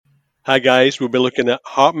Hi guys, we'll be looking at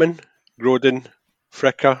Hartman, Grodin,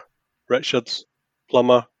 Fricker, Richards,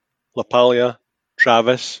 Plummer, LaPaglia,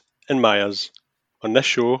 Travis and Myers. On this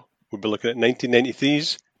show, we'll be looking at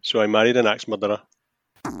 1993's So I Married an Axe Murderer.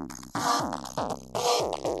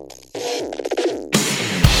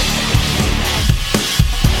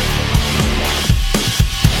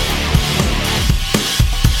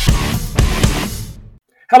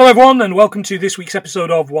 Hello everyone and welcome to this week's episode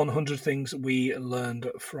of 100 Things We Learned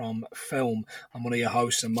from Film. I'm one of your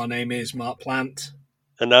hosts and my name is Mark Plant.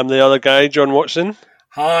 And I'm the other guy, John Watson.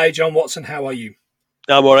 Hi John Watson, how are you?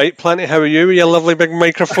 I'm alright, Planty, how are you with your lovely big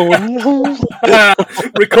microphone?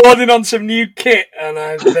 Recording on some new kit and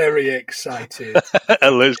I'm very excited.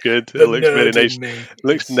 It looks good, it looks very nice. It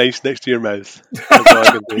looks nice next to your mouth.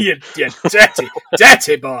 You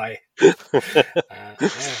dirty boy. Yeah.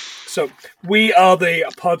 So, we are the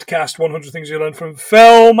podcast 100 Things We Learned from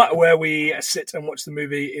Film, where we sit and watch the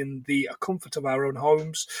movie in the comfort of our own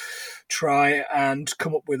homes, try and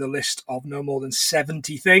come up with a list of no more than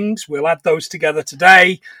 70 things. We'll add those together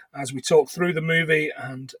today as we talk through the movie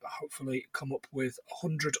and hopefully come up with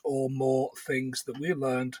 100 or more things that we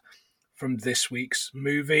learned from this week's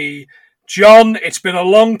movie. John, it's been a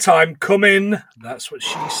long time coming. That's what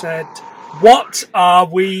she said. What are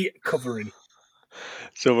we covering?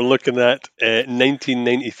 So we're looking at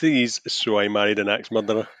 1993's So I Married an Axe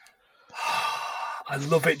Murderer. I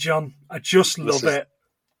love it, John. I just love it.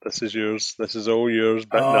 This is yours. This is all yours.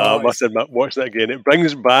 But I must admit, watch that again. It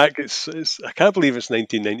brings back. It's. I can't believe it's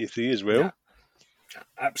 1993 as well. Yeah,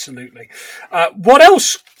 absolutely. What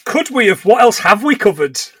else could we have? What else have we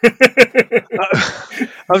covered? I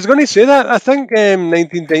was going to say that. I think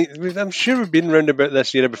 1990. I'm sure we've been round about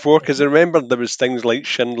this era before because I remember there was things like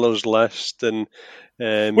Schindler's List and.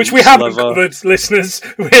 Which we haven't covered, listeners.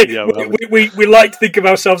 We like to think of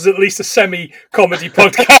ourselves as at least a semi-comedy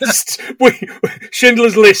podcast.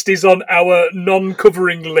 Schindler's List is on our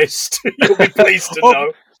non-covering list. You'll be pleased to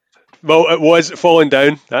know. Well, it was falling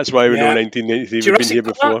down. That's why we know 1993. Jurassic We've been here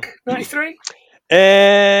before. Park, 93?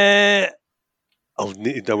 I'll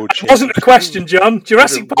need to double check. That wasn't a question, John.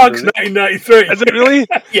 Jurassic Park's 1993. Is it really?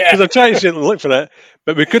 Yeah. Because I'm trying to look for it.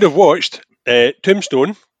 But we could have watched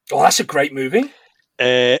Tombstone. Oh, that's a great movie.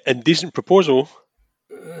 Indecent Proposal,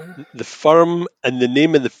 The Firm, and The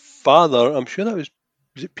Name of the Father. I'm sure that was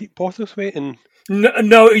it Pete Postlethwaite? And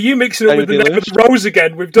no, are you mixing it with The Name of the Rose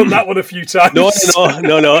again? We've done that one a few times. No.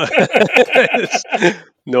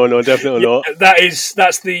 No, definitely not.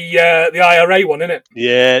 That's the IRA one, isn't it?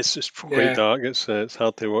 Yeah, it's quite dark. It's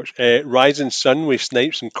hard to watch. Rising Sun with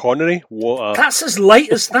Snipes and Connery. That's as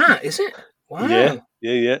late as that, is it? Wow.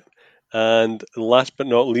 Yeah. And last but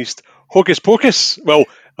not least, Hocus Pocus. Well,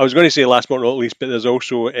 I was going to say last but not least, but there's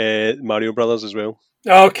also Mario Brothers as well.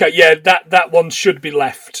 Okay, yeah, that one should be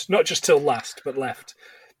left. Not just till last, but left.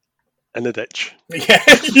 In a ditch. Yeah.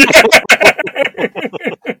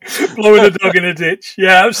 Blowing a dog in a ditch.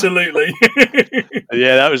 Yeah, absolutely.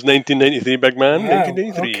 Yeah, that was 1993, big man. Wow,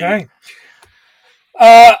 1993. Okay.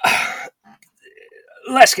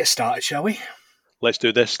 Let's get started, shall we? Let's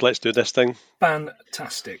do this thing.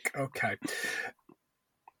 Fantastic. Okay.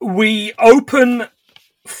 We open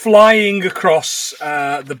flying across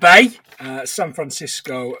the bay, San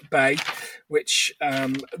Francisco Bay, which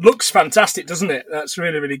looks fantastic, doesn't it? That's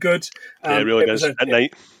really, really good. Yeah, it really does. At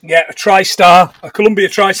night. Yeah, a Columbia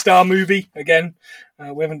TriStar movie again.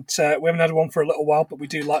 We haven't had one for a little while, but we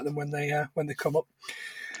do like them when they come up.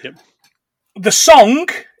 Yep. The song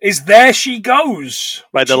is There She Goes.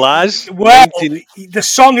 By the La's? Well, the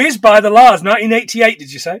song is by the La's, 1988,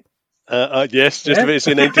 did you say? Yes, just about to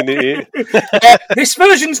say 1988. This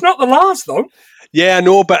version's not the La's, though. Yeah, I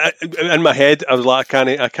know, but in my head, I was like,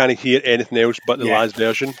 I can't hear anything else but the last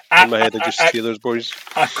version. In my head, I just hear those boys.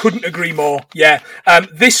 I couldn't agree more. Yeah,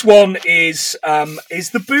 this one is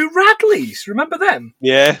the Boo Radleys. Remember them?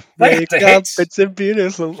 Yeah, they had a hit. It's a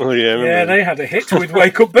beautiful. Oh yeah, they had a hit with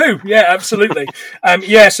 "Wake Up Boo." Yeah, absolutely.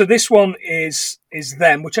 So this one is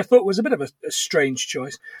them, which I thought was a bit of a strange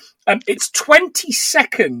choice. It's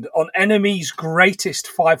 22nd on NME's greatest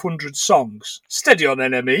 500 songs. Steady on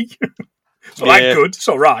NME. It's not that good. It's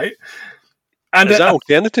all right. And is that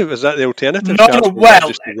alternative? Is that the alternative? No,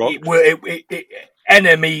 well,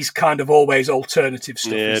 NME's kind of always alternative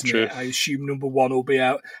stuff, isn't true. it? I assume number one will be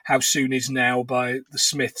out How Soon Is Now by the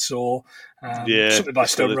Smiths or something by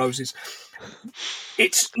Stone Roses.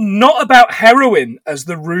 It's not about heroin, as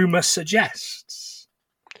the rumour suggests.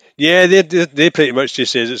 Yeah, they pretty much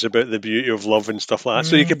just says it's about the beauty of love and stuff like that.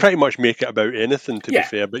 So you could pretty much make it about anything, to be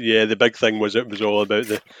fair. But yeah, the big thing was it was all about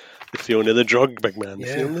the feeling of the drug, big man. The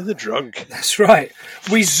feeling of the drug. That's right.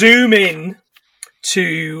 We zoom in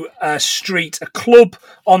to a street, a club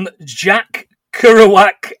on Jack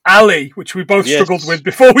Kerouac Alley, which we both struggled with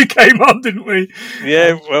before we came on, didn't we?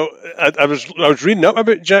 Yeah, well, I was reading up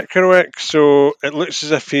about Jack Kerouac, so it looks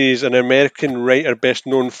as if he's an American writer best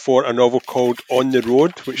known for a novel called On the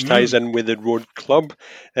Road, which ties in with the Road Club.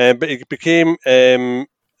 But he became the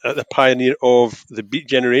pioneer of the Beat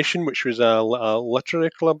Generation, which was a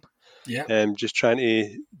literary club. Yeah. Just trying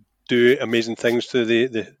to do amazing things to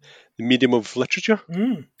the medium of literature.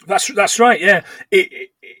 That's right. Yeah,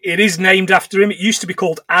 it is named after him. It used to be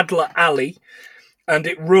called Adler Alley, and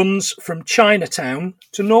it runs from Chinatown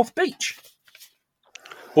to North Beach.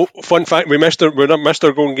 Oh, fun fact: we missed our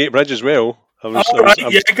Golden Gate Bridge as well. Go on. I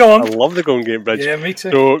love the Golden Gate Bridge. Yeah, me too.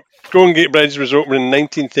 So, Golden Gate Bridge was opened in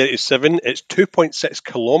 1937. It's 2.6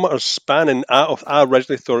 kilometres spanning. I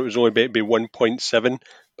originally thought it was only about to be 1.7,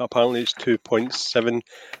 but apparently it's 2.7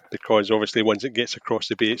 because obviously once it gets across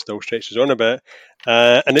the bay, it still stretches on a bit.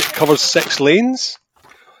 And it covers 6 lanes.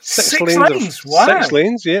 Six lanes? Wow. 6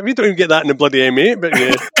 lanes, yeah. We don't even get that in the bloody M8, but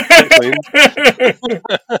yeah, 6 lanes.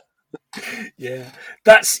 Yeah,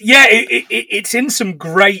 it's in some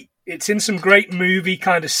great movie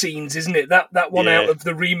kind of scenes, isn't it? That one out of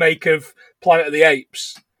the remake of Planet of the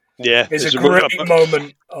Apes. Yeah, it's a great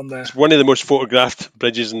moment on there. It's one of the most photographed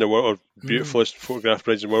bridges in the world, or beautifulest photographed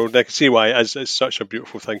bridge in the world. I can see why it's such a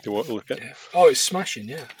beautiful thing to look at. Yeah. Oh, it's smashing,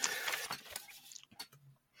 yeah.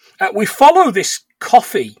 We follow this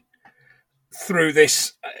coffee through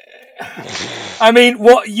this. I mean,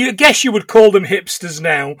 what you guess you would call them hipsters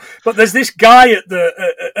now, but there's this guy at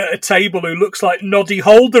a table who looks like Noddy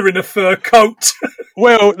Holder in a fur coat.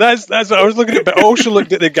 Well, that's what I was looking at, but I also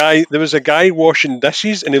looked at the guy. There was a guy washing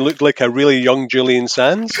dishes, and he looked like a really young Julian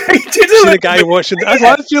Sands. He did. See the guy washing.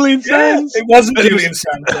 That was Julian Sands. It wasn't Julian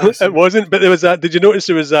Sands. It wasn't, but there was Did you notice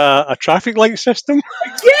there was a traffic light system?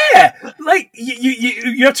 Yeah, like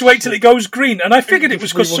you have to wait till it goes green, and I figured it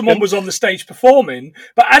was because someone was on the stage performing.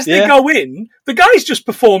 But as they go in, the guy's just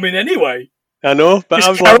performing anyway. I know, but His I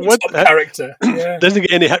was like, what character? Yeah. Doesn't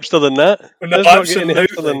get any hipster than that. No, does not get any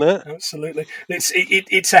hipster than that. Absolutely.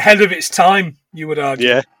 It's ahead of its time, you would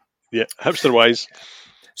argue. Yeah, hipster wise.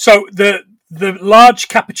 So the large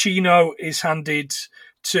cappuccino is handed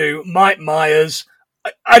to Mike Myers.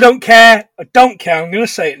 I don't care. I'm going to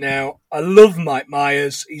say it now. I love Mike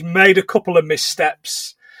Myers. He's made a couple of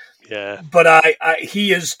missteps. Yeah. But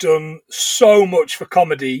he has done so much for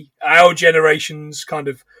comedy, our generation's kind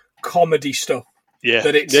of comedy stuff. Yeah.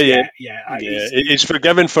 That it's, He's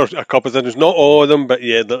forgiven for a couple of things. Not all of them, but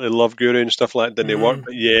yeah, the Love Guru and stuff like that didn't work.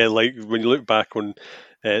 But yeah, like when you look back on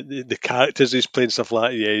the characters he's played, stuff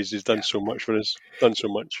like that, yeah, he's done so much for us. Done so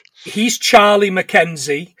much. He's Charlie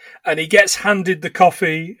Mackenzie, and he gets handed the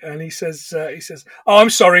coffee, and he says, "Oh,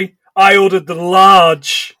 I'm sorry, I ordered the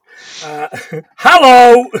large."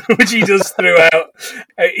 Hello, which he does throughout.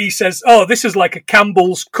 He says, "Oh, this is like a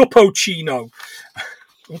Campbell's Cappuccino."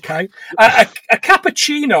 Okay, a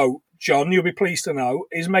cappuccino, John, you'll be pleased to know,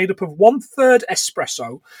 is made up of 1/3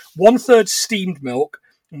 espresso, 1/3 steamed milk,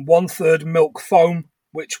 and 1/3 milk foam,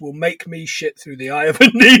 which will make me shit through the eye of a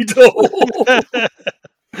needle.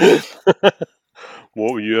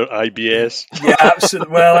 What were your IBS? Yeah,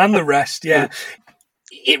 absolutely. Well, and the rest, yeah.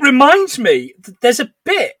 It reminds me, there's a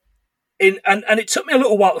bit and it took me a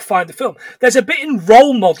little while to find the film. There's a bit in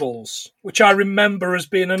Role Models, which I remember as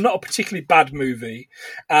being not a particularly bad movie.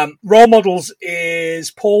 Role Models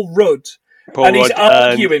is Paul Rudd, and he's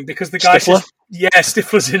arguing because the guy Stifler? says, "Yeah,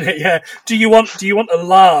 Stifler's in it. Yeah, do you want a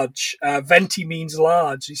large? Venti means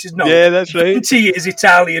large." He says, "No, yeah, that's right. Venti is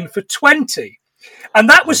Italian for 20," and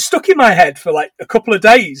that was stuck in my head for like a couple of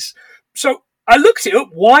days. So I looked it up.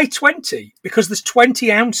 Why 20? Because there's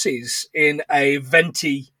 20 ounces in a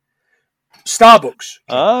Venti Starbucks.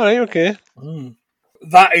 Ah, right, okay.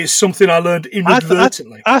 That is something I learned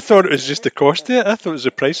inadvertently. I thought it was just the cost of it. I thought it was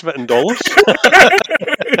the price of it in dollars.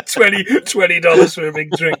 $20 for a big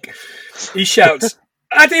drink. He shouts,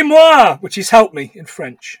 "Aidez-moi," which is "help me" in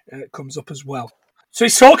French. It comes up as well. So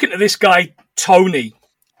he's talking to this guy, Tony.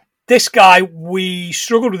 This guy, we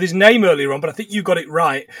struggled with his name earlier on, but I think you got it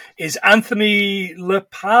right, is Anthony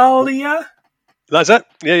LaPaglia? That's it.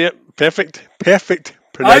 Yeah. Perfect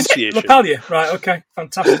pronunciation. LaPaglia, right? Okay,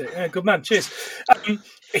 fantastic. Yeah, good man. Cheers.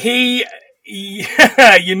 He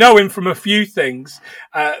you know him from a few things,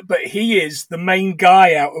 but he is the main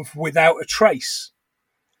guy out of Without a Trace.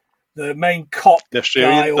 the main cop The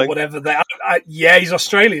Australian guy or thing? whatever. Yeah, he's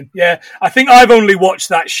Australian. Yeah, I think I've only watched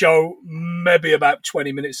that show maybe about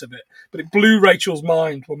 20 minutes of it, but it blew Rachel's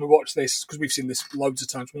mind when we watched this, because we've seen this loads of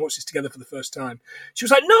times. We watched this together for the first time. She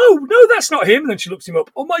was like, "No, that's not him." And then she looked him up.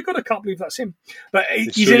 Oh my god, I can't believe that's him. But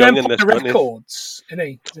he's so in young in Empire this, isn't he? Records, isn't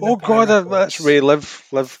he? He's in Oh Empire God, that's Records. Ray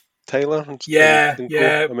Liv Tyler. And Yeah, and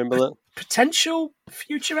yeah. I remember that. Potential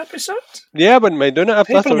future episode. Yeah, I wouldn't mind doing it. I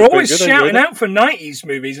thought People it are was always quite good. I enjoyed shouting it. out for 90s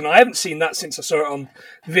movies, and I haven't seen that since I saw it on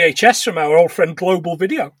VHS from our old friend Global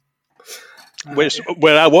Video.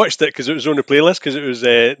 Well, I watched it because it was on the playlist because it was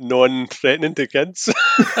non-threatening to kids.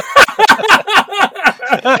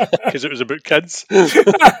 Because it was about kids.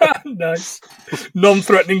 Nice.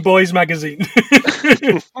 Non-threatening boys magazine.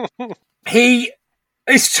 He's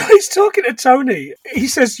talking to Tony. He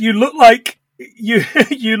says, you look like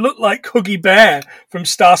Huggy Bear from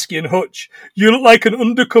Starsky and Hutch. You look like an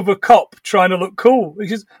undercover cop trying to look cool. He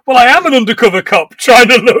says, well, I am an undercover cop trying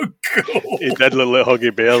to look cool. He did look like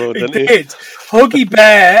Huggy Bear, though, didn't he? Did. Huggy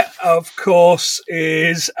Bear, of course,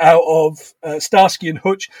 is out of Starsky and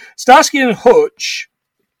Hutch. Starsky and Hutch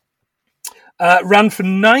ran for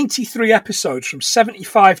 93 episodes from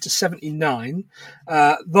 75 to 79.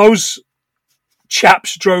 Those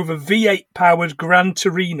chaps drove a V8-powered Gran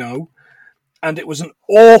Torino, and it was an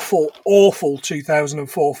awful, awful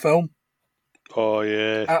 2004 film. Oh,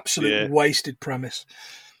 yeah. Absolute Yeah. wasted premise.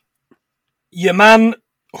 Your man,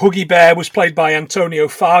 Huggy Bear, was played by Antonio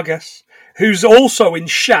Fargas, who's also in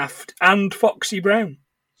Shaft and Foxy Brown.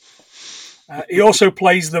 He also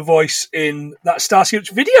plays the voice in that Starsky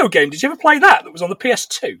Hutch video game. Did you ever play that? That was on the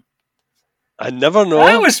PS2. I never know.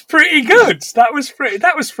 That was pretty good. That was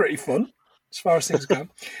pretty fun, as far as things go.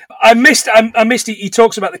 I missed. He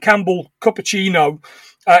talks about the Campbell cappuccino.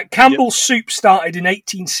 Campbell's soup started in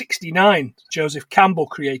 1869. Joseph Campbell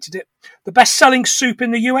created it. The best-selling soup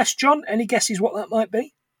in the US, John. Any guesses what that might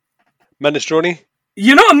be? Minestrone?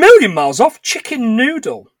 You're not a million miles off. Chicken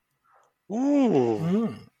noodle.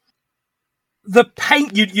 Ooh. The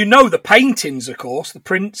paint, you know the paintings, of course, the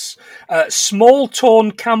prints. Small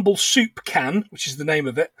torn Campbell soup can, which is the name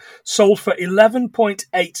of it, sold for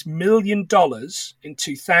 $11.8 million in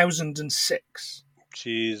 2006.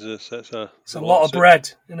 Jesus, that's a... It's a lot of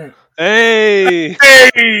bread, isn't it? Hey!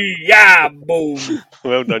 Hey! Yeah, boom.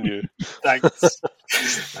 Well done, you. Thanks.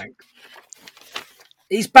 Thanks.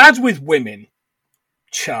 He's bad with women,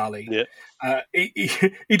 Charlie. Yeah.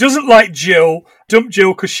 He doesn't like Jill. Dumped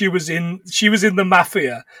Jill because she was in the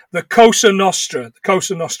mafia, the Cosa Nostra. The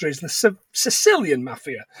Cosa Nostra is the Sicilian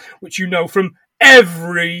mafia, which you know from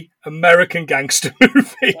every American gangster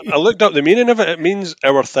movie. I looked up the meaning of it. It means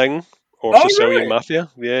our thing, or Oh, Sicilian right. Mafia.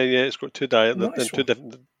 Yeah, it's got two Nice two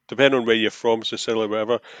different, depending on where you're from, Sicily or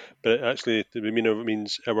whatever. But actually, the meaning of it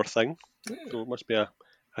means our thing. Yeah. So it must be a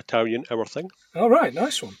Italian our thing. All right,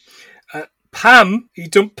 nice one. Pam, he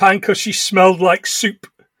dumped Pam because she smelled like soup.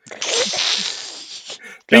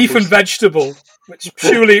 Beef and vegetable, which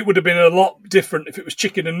surely it would have been a lot different if it was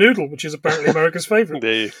chicken and noodle, which is apparently America's favourite.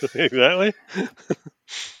 Exactly.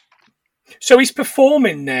 So he's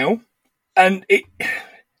performing now, and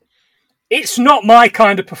it's not my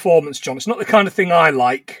kind of performance, John. It's not the kind of thing I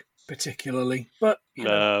like particularly, but you know,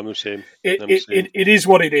 Nah, I'm the same. it is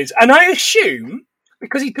what it is. And I assume,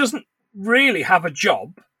 because he doesn't really have a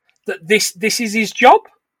job, that this is his job.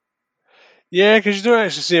 Yeah, because you don't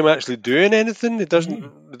actually see him actually doing anything. It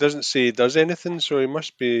doesn't say he does anything, so he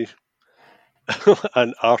must be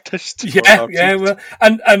an artist. Yeah. Well,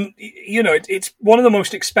 and you know, it's one of the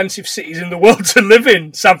most expensive cities in the world to live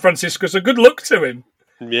in, San Francisco. So good luck to him.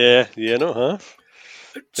 Yeah, not half.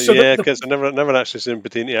 So Yeah, because I never actually seen him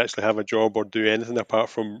pretend to actually have a job or do anything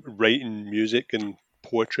apart from writing music and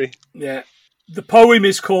poetry. Yeah, the poem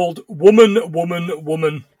is called "Woman, Woman,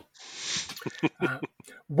 Woman."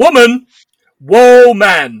 Woman, whoa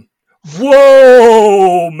man,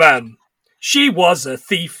 whoa man. She was a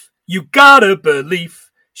thief, you gotta believe.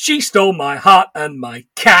 She stole my heart and my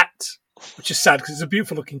cat, which is sad because it's a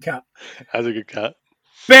beautiful looking cat. Has a good cat.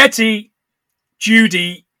 Betty,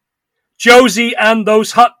 Judy, Josie and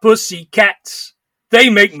those hot pussy cats. They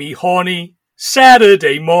make me horny.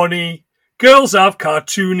 Saturday morning. Girls of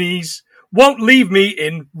cartoonies won't leave me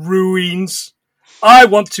in ruins. I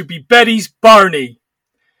want to be Betty's Barney.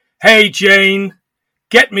 Hey, Jane,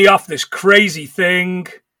 get me off this crazy thing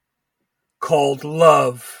called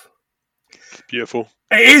love. Beautiful.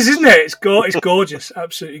 It is, isn't it? It's gorgeous,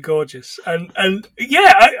 absolutely gorgeous. And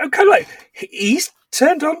yeah, I'm kind of like, he's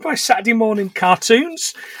turned on by Saturday morning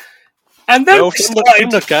cartoons. And then Well,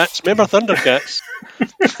 Thundercats. Remember Thundercats?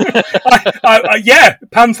 Yeah,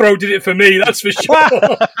 Panthro did it for me, that's for sure.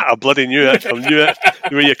 I bloody knew it. I knew it.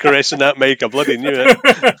 The way you're caressing that mic, I bloody knew it.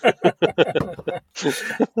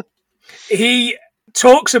 He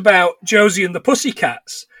talks about Josie and the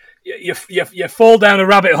Pussycats. You fall down a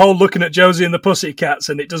rabbit hole looking at Josie and the Pussycats,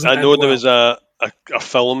 and it doesn't. I know end there well. was a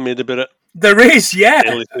film made about it. There is, yeah.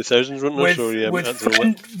 Early 2000s, wasn't there? So, yeah,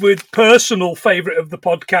 with personal favourite of the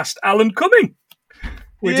podcast, Alan Cumming.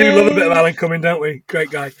 We do love a bit of Alan Cumming, don't we? Great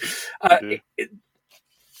guy.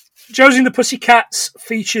 Josie and the Pussycats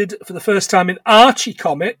featured for the first time in Archie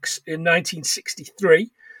Comics in 1963.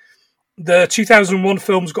 The 2001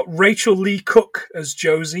 film's got Rachel Lee Cook as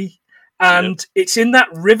Josie, and it's in that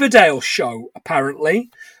Riverdale show, apparently.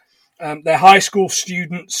 They're high school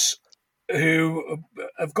students who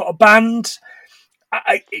have got a band.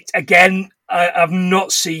 I've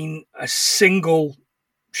not seen a single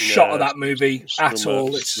shot of that movie at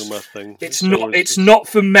all. It's not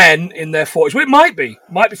for men in their 40s. Well, it might be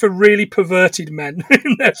for really perverted men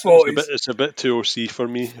in their 40s. It's a bit too OC for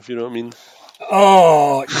me, if you know what I mean.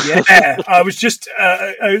 Oh yeah, I was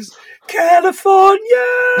California.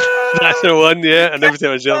 That's the one, yeah. And every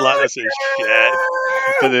time I was like, "This is shit."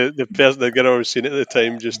 But the girl I was seeing it at the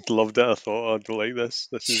time just loved it. I thought, I don't like this.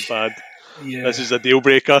 This is bad. Yeah. This is a deal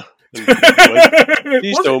breaker.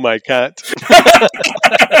 He stole my cat.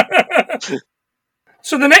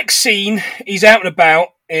 So the next scene, he's out and about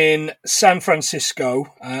in San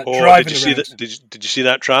Francisco, driving around. Did you see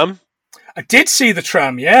that tram? I did see the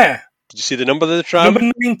tram, yeah. Did you see the number of the tram?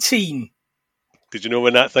 Number 19. Did you know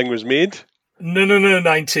when that thing was made? No,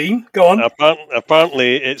 19. Go on.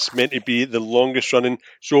 Apparently, it's meant to be the longest running.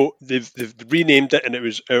 So they've renamed it, and it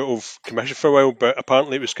was out of commission for a while. But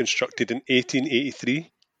apparently, it was constructed in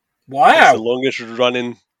 1883. Wow! It's the longest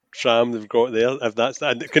running tram they've got there. If that's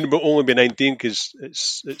that, it can only be 19 because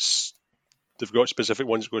it's they've got specific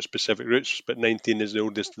ones that go specific routes. But 19 is the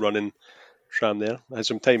oldest running tram there. It has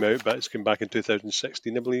some time out, but it's come back in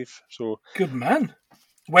 2016, I believe. So good man.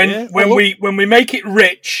 When we make it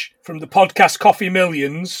rich from the podcast Coffee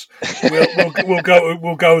Millions, we'll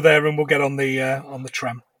go there and we'll get on the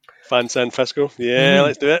tram. Fan San Francisco,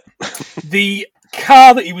 let's do it. The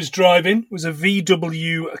car that he was driving was a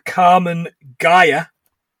VW Carmen Gaia.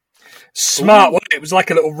 Smart, wasn't it? It was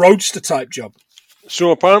like a little roadster type job.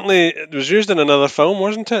 So apparently it was used in another film,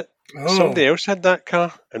 wasn't it? Oh. Somebody else had that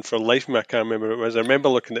car, and for life of me, I can't remember what it was. I remember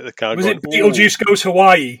looking at the car. Was it Beetlejuice Goes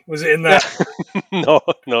Hawaii? Was it in that? No.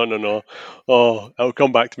 Oh, it'll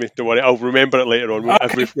come back to me. Don't worry, I'll remember it later on.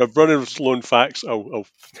 Okay. I've run out of lone facts. I'll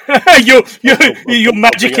you'll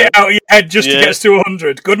magic it out of your head just to get us to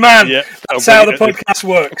 100. Good man. Yeah, that's how the podcast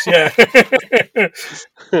works. Yeah.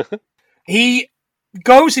 He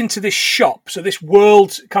goes into this shop, so this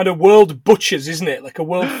world butchers, isn't it? Like a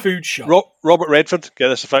world food shop. Robert Redford, get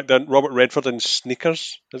this fact down. Robert Redford in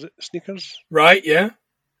Sneakers. Is it Sneakers? Right, yeah.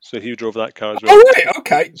 So he drove that car as well. Oh, right,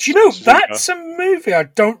 okay. Do you know, that's a movie I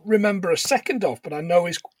don't remember a second of, but I know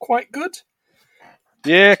is quite good.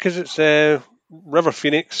 Yeah, because it's River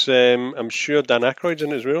Phoenix. I'm sure Dan Aykroyd's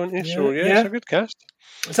in it as well, isn't he? Yeah, it's a good cast.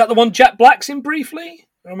 Is that the one Jack Black's in briefly?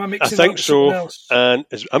 Or am I mixing I think so, and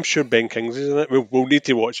I'm sure Ben Kingsley's in it. We'll need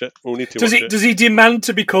to watch it. Does he demand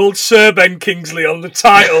to be called Sir Ben Kingsley on the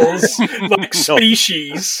titles, like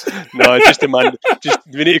Species? No, just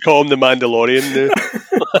we need to call him the Mandalorian now.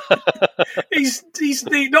 he's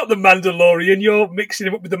not the Mandalorian. You're mixing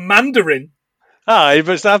him up with the Mandarin. Aye,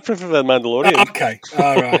 but I prefer the Mandalorian. Okay,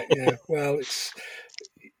 all right, yeah. Well, it's.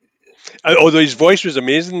 Although his voice was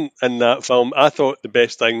amazing in that film, I thought the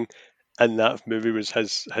best thing in that movie was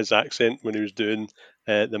his accent when he was doing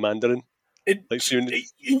the Mandarin.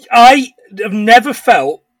 I have never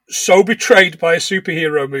felt so betrayed by a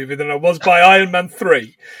superhero movie than I was by Iron Man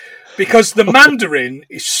 3, because the Mandarin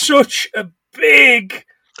is such a big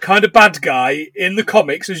kind of bad guy in the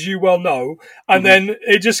comics, as you well know, and then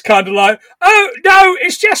it just kind of like, oh no,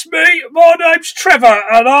 it's just me. My name's Trevor,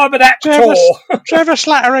 and I'm an actor. Trevor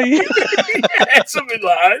Slattery. Yeah, something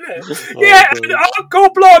like that.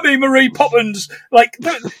 God blimey, Marie Poppins. Like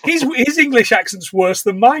his English accent's worse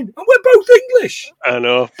than mine, and we're both English. I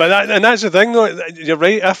know, but that's the thing, though. You're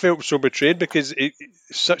right. I felt so betrayed because it's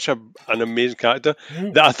such an amazing character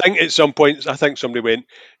that I think at some point somebody went,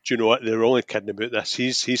 do you know what? They're only kidding about this.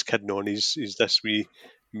 He's kidding on. He's this wee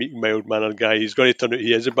meek, mild-mannered guy. He's going to turn out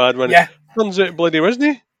he is a bad one. Yeah. Turns out bloody wasn't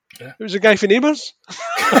he? Yeah. It was a guy from Neighbours.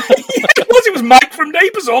 It was Mike from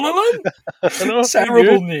Neighbours all along. I know,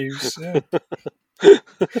 terrible news. Yeah. So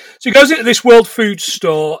he goes into this world food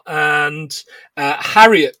store and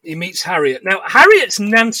he meets Harriet. Now, Harriet's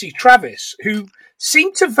Nancy Travis, who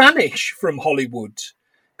seemed to vanish from Hollywood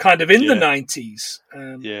kind of in the Yeah. 90s.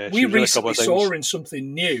 Yeah, We she was in a couple recently of saw things. her in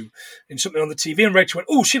something new, in something on the TV, and Rachel went,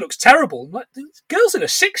 "Oh, she looks terrible." I'm like, the girl's in her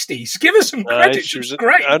 60s. Give her some credit. She was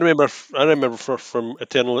great. I remember from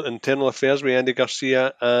Internal Affairs with Andy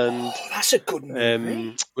Garcia and Oh, that's a good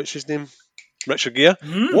movie. what's his name? Richard Gere.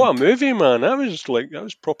 Mm. What a movie, man! That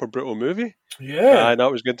was proper brutal movie. Yeah.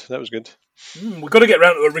 That was good. That was good. We've got to get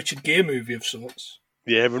round to a Richard Gere movie of sorts.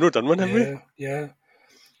 Yeah, we've not done one, have we? Yeah.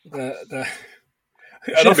 The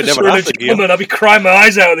Should an have been officer never and a after Gere. gentleman, I'll be crying my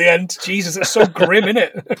eyes out at the end. Jesus, that's so grim, isn't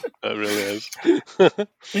it? It really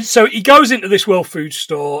is. So he goes into this World Food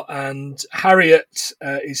Store, and Harriet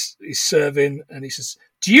is serving, and he says,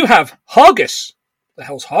 "Do you have haggis?" The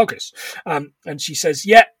hell's haggis? And she says,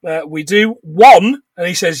 "Yeah, we do. One." And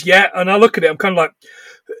he says, "Yeah." And I look at it, I'm kind of like,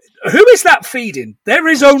 who is that feeding? There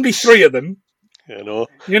is only 3 of them. You know,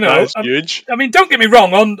 That's huge. I mean, don't get me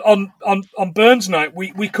wrong. On Burns night,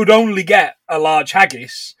 we could only get a large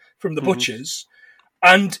haggis from the butchers,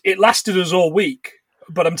 and it lasted us all week.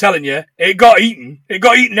 But I'm telling you, it got eaten. It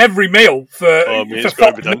got eaten every meal for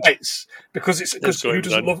 5 nights because who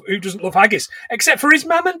doesn't love haggis except for his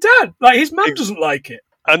mum and dad? Like his mum doesn't like it.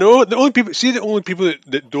 I know the only people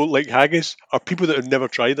that don't like haggis are people that have never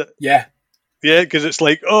tried it. Yeah. Yeah, because it's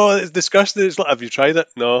like, oh, it's disgusting. It's like, have you tried it?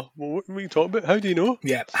 No. Well, what are you talking about? How do you know?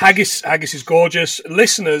 Yeah, haggis is gorgeous.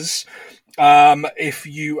 Listeners, if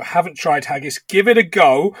you haven't tried haggis, give it a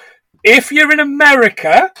go. If you're in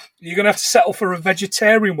America, you're going to have to settle for a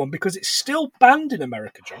vegetarian one because it's still banned in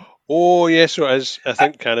America, John. Oh, yes, so it is. I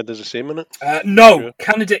think Canada's the same, isn't it? No, sure.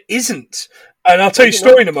 Canada isn't. And I'll tell you a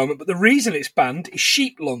story in a moment, but the reason it's banned is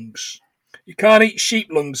sheep lungs. You can't eat sheep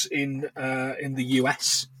lungs in the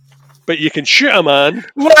US. But you can shoot a man.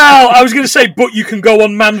 Well, I was going to say, but you can go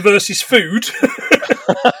on Man versus Food.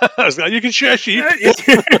 You can shoot a sheep.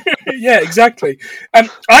 Yeah, exactly.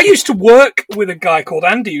 I used to work with a guy called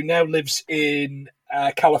Andy who now lives in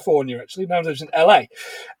California, actually. Now lives in LA.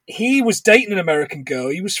 He was dating an American girl.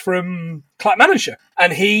 He was from Clackmannanshire.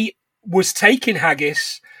 And he was taking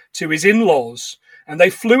haggis to his in-laws. And they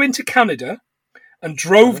flew into Canada and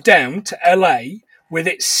drove down to LA with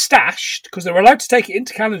it stashed, because they were allowed to take it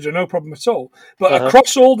into Canada, no problem at all. But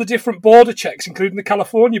across all the different border checks, including the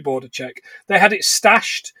California border check, they had it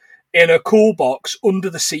stashed in a cool box under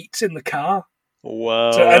the seats in the car.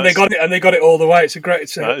 Wow! And they got it all the way. It was a great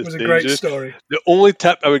story. The only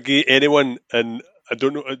tip I would give anyone, and I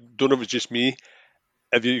don't know if it's just me,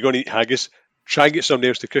 if you're going to eat haggis, try and get somebody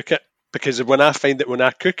else to cook it. Because when I find that when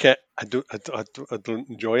I cook it, I don't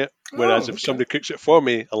enjoy it. Whereas if somebody cooks it for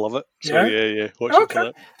me, I love it. So yeah. Watch out for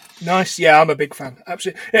that. Nice. Yeah, I'm a big fan.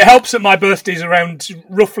 Absolutely. It helps that my birthday's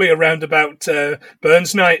roughly around about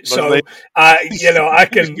Burns night. So I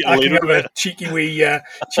can have a cheeky wee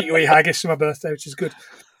haggis for my birthday, which is good.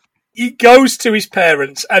 He goes to his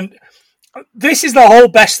parents, and this is the whole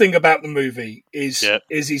best thing about the movie is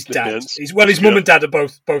his dad. His mum and dad are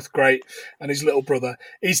both great, and his little brother.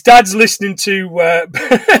 His dad's listening to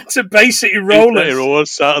to Bay City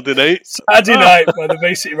Rollers. Saturday night by the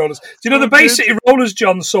Bay City Rollers. Do you know the Bay City Rollers,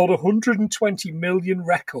 John, sold 120 million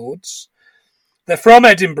records? They're from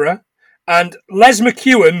Edinburgh. And Les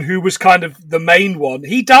McEwen, who was kind of the main one,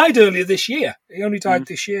 he died earlier this year. He only died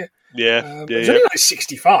this year. Yeah. He's only like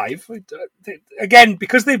 65. Again,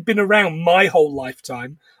 because they've been around my whole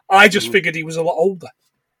lifetime, I just figured he was a lot older.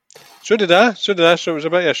 So did I. So it was a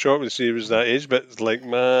bit of a shock to see he was that age, but it's like,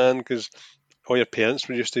 man, because all your parents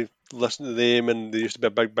were used to listen to them, and they used to be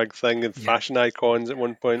a big thing, and fashion icons at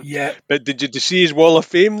one point. Yeah. But did you see his Wall of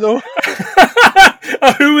Fame, though?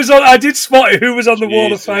 Who was on? I did spot it. Who was on the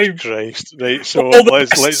Wall of Fame? Christ. Right, so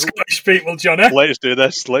let's Scottish people, John. Let's do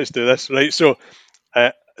this. Right, so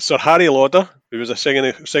Sir Harry Lauder, who was a singing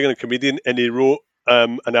and comedian, and he wrote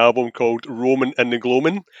an album called Roman and the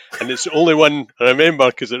Gloamin', and it's the only one I remember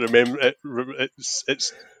because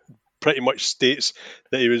it's pretty much states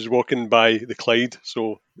that he was walking by the Clyde.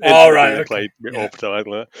 So Clyde,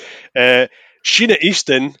 Sheena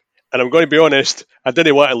Easton. And I'm going to be honest, I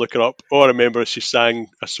didn't want to look her up. All I remember is she sang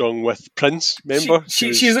a song with Prince, remember?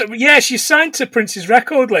 She's signed to Prince's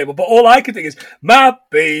record label, but all I could think is, my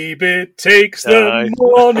baby takes the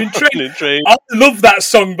morning train. I love that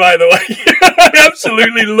song, by the way. I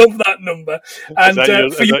absolutely love that number. And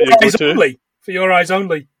For Your Eyes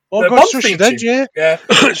Only. Oh, God, so she did, yeah.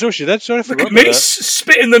 So she did, sorry for Look at me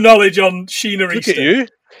spitting the knowledge on Sheena Easton. Look at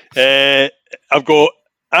you. I've got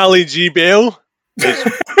Ali G. Bell.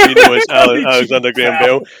 As Alexander Graham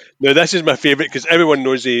Bell. Now, this is my favourite because everyone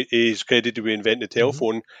knows he's credited with inventing the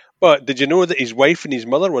telephone. But did you know that his wife and his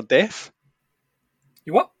mother were deaf?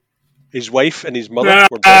 You what? his wife and his mother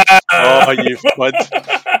were dead. Oh, you bud.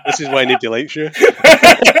 This is why nobody likes you.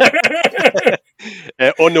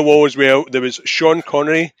 On the wall as well, there was Sean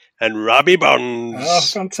Connery and Robbie Burns. Oh,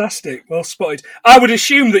 fantastic. Well spotted. I would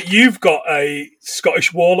assume that you've got a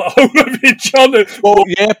Scottish wall at home, have you, John? Well,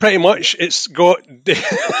 yeah, pretty much. It's got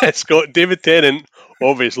David Tennant,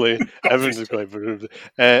 obviously. Everyone's got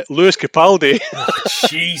Lewis Capaldi. Oh,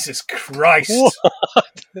 Jesus Christ. What?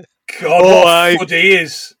 God, what he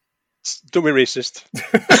is. Don't be racist.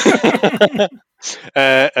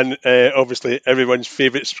 And obviously everyone's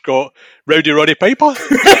favourite Scot, Rowdy Roddy Piper.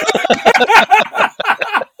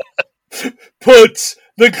 Put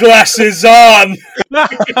the glasses on.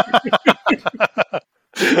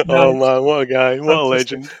 Oh man, what a guy! What a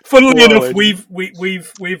legend! Funnily enough, we've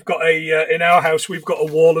got in our house we've got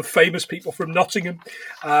a wall of famous people from Nottingham,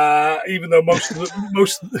 even though most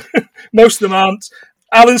of them aren't.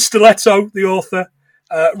 Alan Stiletto, the author,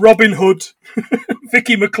 Robin Hood,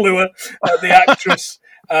 Vicky McClure, the actress,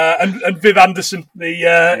 and Viv Anderson,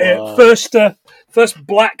 the first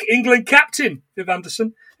black England captain. Viv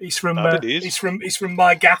Anderson. He's from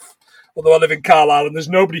my gaff. Although I live in Carlisle and there's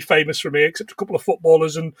nobody famous from here except a couple of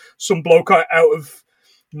footballers and some bloke out of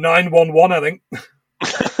 911, I think.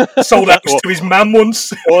 Sold out to his man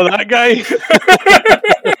once. Oh, that guy.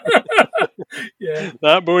 Yeah.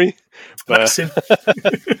 That boy. That's him.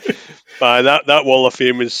 That Wall of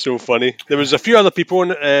Fame is so funny. There was a few other people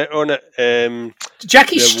on it.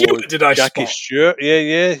 Jackie Stewart, did I Jackie spot? Stewart,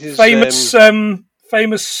 yeah. His, famous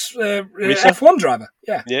F1 driver.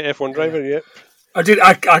 Yeah, F1 driver, yeah. I did.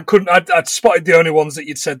 I couldn't. I'd spotted the only ones that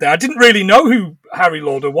you'd said there. I didn't really know who Harry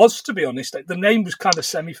Lauder was, to be honest. The name was kind of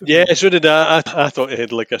semi-familiar. Yeah, so did I. I thought he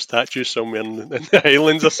had like a statue somewhere in the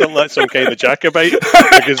Highlands or something, like some kind of Jacobite.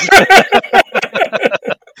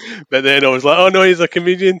 But then I was like, oh no, he's a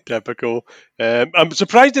comedian. Typical. I'm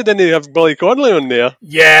surprised they didn't have Billy Connolly on there.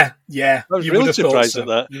 Yeah. I was really surprised at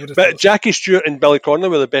that. But Jackie Stewart and Billy Connolly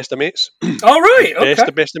were the best of mates. Oh, right. Okay.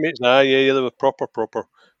 The best of mates. Yeah, they were proper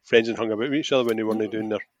friends and hung about with each other when they weren't doing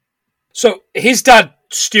their... So his dad,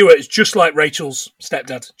 Stuart, is just like Rachel's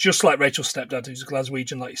stepdad. Who's a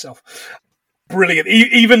Glaswegian like yourself. Brilliant.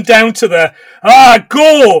 Even down to the,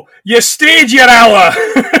 go! You stayed your hour!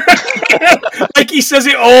 Like he says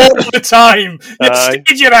it all the time. You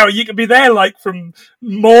stayed your hour. You could be there like from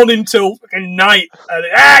morning till night.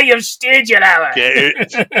 You've stayed your hour.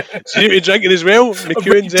 See what you're drinking as well?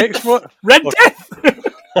 McEwen's expert. Red Death.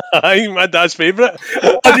 My dad's favourite.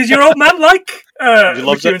 Did your old man like? He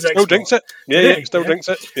loves it. Still drinks it. Yeah, still drinks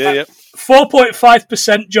it. Yeah.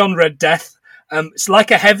 4.5% John Red Death. It's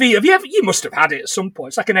like a heavy. You must have had it at some point.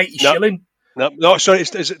 It's like an 80 shilling. No, sorry.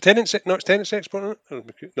 Is it Tennant's? No, it's Tennant's export.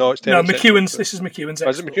 No, it's Tennant's. No, McEwen's. This is McEwen's.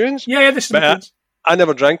 Is it McEwen's? Yeah, this is McEwen's. I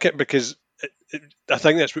never drank it because I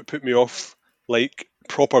think that's what put me off, like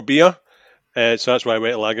proper beer. So that's why I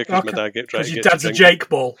went to lager, because my dad because your dad's a Jake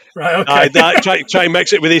ball, right? Okay. Aye, Dad, try to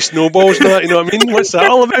mix it with these snowballs and that. You know what I mean? What's that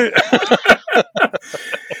all about?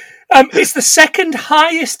 It's the second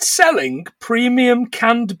highest selling premium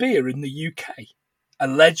canned beer in the UK,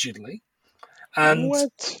 allegedly, and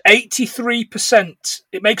 83%.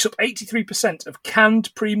 It makes up 83% of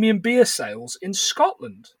canned premium beer sales in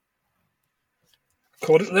Scotland,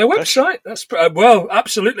 according to their website. That's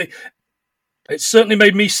absolutely. It certainly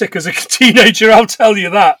made me sick as a teenager, I'll tell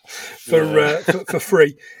you that, for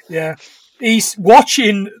free. Yeah. He's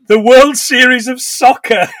watching the World Series of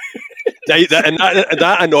Soccer.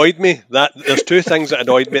 that annoyed me. There's two things that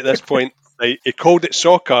annoyed me at this point. Right? He called it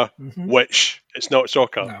soccer, which it's not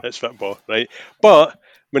soccer, it's football, right? But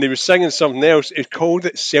when he was singing something else, he called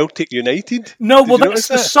it Celtic United. No, well, that's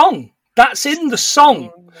the song. That's in the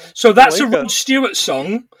song. So that's a Rod Stewart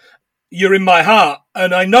song. You're in My Heart,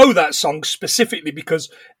 and I know that song specifically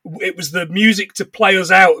because it was the music to play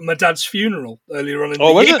us out at my dad's funeral earlier on in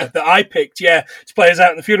the year that I picked, to play us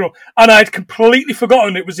out in the funeral. And I'd completely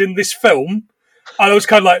forgotten it was in this film, and I was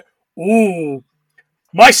kind of like, ooh,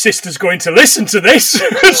 my sister's going to listen to this.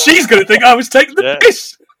 She's going to think I was taking the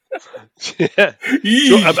piss. Yeah.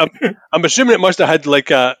 So I'm assuming it must have had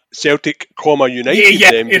like a Celtic, United.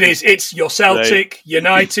 Yeah, it is. It's your Celtic,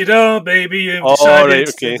 United. Oh, baby, you've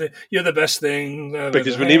decided you're the best thing.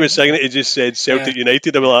 Because when he was singing it, he just said Celtic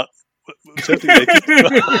United. I was like, Celtic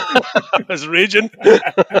United? I was raging.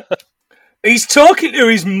 He's talking to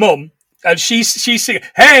his mum. And she's singing,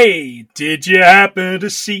 hey, did you happen to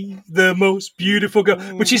see the most beautiful girl?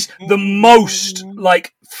 Which is the most,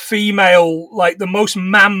 like, female, like, the most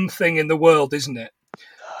mam thing in the world, isn't it?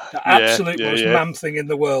 The absolute most mam thing in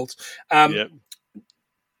the world.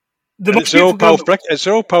 the And most beautiful girl. It's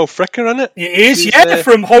her old pal Fricker, isn't it? It is, She's,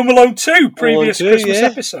 from Home Alone 2, previous 2, Christmas yeah.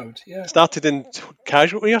 episode. Yeah. Started in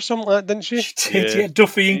Casualty or something like that, didn't she? She did, yeah.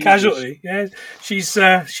 Duffy in Casualty. Yeah, she's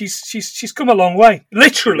come a long way.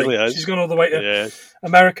 Literally, She really she's gone all the way to Yeah.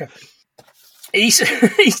 America.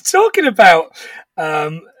 He's talking about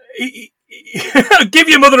give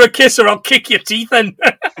your mother a kiss or I'll kick your teeth in.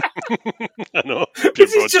 I know.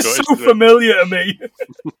 This is just so familiar to me,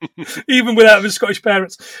 even without having Scottish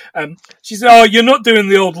parents. She said, "Oh, you're not doing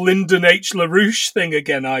the old Lyndon H. LaRouche thing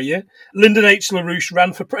again, are you?" Lyndon H. LaRouche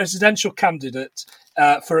ran for presidential candidate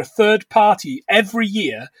for a third party every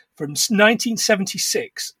year from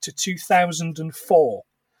 1976 to 2004.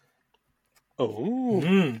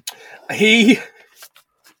 Oh. He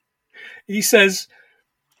says,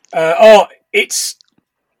 it's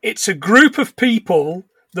a group of people,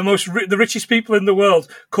 the richest people in the world,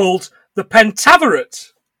 called the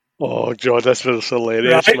Pentaverate. Oh, God, this was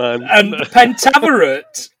hilarious, Right? man. And the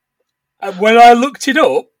Pentaverate, when I looked it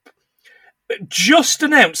up, just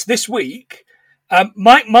announced this week,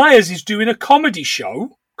 Mike Myers is doing a comedy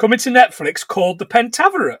show coming to Netflix called The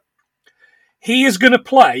Pentaverate. He is going to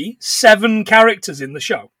play 7 characters in the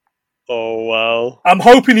show. Oh, wow. I'm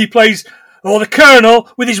hoping he plays the Colonel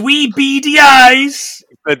with his wee beady eyes.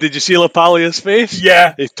 Did you see LaPalia's face?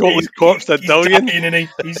 Yeah. He's totally corpsed at Dalian. Dying, isn't he?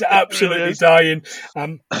 He's absolutely dying.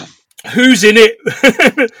 Who's in it?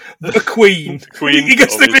 The Queen. Queen, He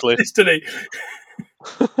gets obviously. the list, doesn't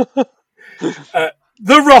he?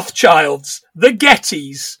 The Rothschilds, the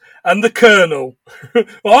Gettys, and the Colonel.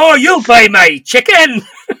 Oh, you'll play my chicken.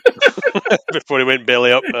 Before he went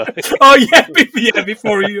belly up. Oh, yeah,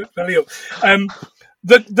 before he went belly up.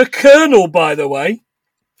 The Colonel, by the way,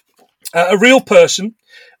 a real person.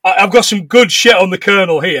 I've got some good shit on the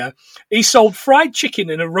Colonel here. He sold fried chicken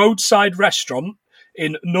in a roadside restaurant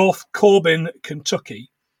in North Corbin,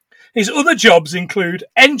 Kentucky. His other jobs include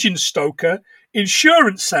engine stoker,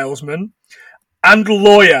 insurance salesman, and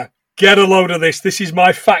lawyer. Get a load of this. This is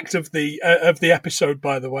my fact of the episode,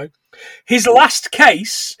 by the way. His last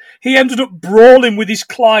case, he ended up brawling with his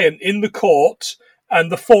client in the court,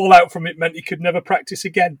 and the fallout from it meant he could never practice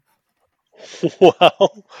again.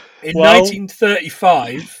 Wow. In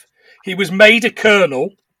 1935, he was made a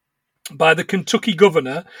colonel by the Kentucky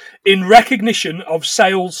governor in recognition of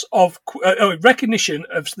the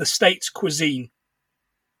state's cuisine.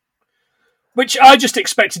 Which I just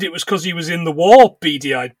expected it was because he was in the war,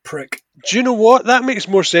 beady-eyed prick. Do you know what? That makes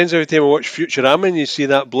more sense every time I watch Futurama and you see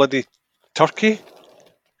that bloody turkey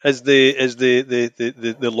as the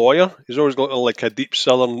lawyer. He's always got like a deep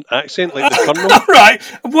southern accent, like the Colonel. Right.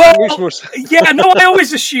 Well, Makes more sense. yeah, no, I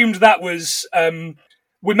always assumed that was...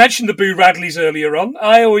 we mentioned the Boo Radleys earlier on.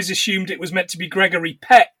 I always assumed it was meant to be Gregory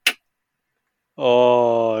Peck.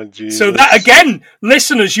 Oh, Jesus. So that, again,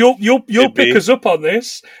 listeners, you'll pick us up on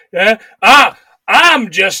this. Yeah. I'm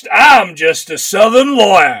just a Southern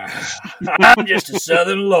lawyer. I'm just a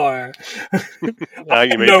Southern lawyer. You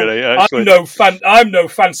may be right, actually. I'm no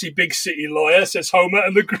fancy big city lawyer, says Homer,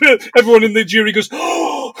 and everyone in the jury goes,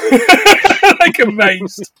 oh, like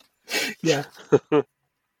amazed. Yeah.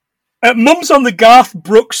 Mum's on the Garth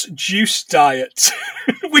Brooks juice diet,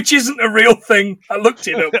 which isn't a real thing. I looked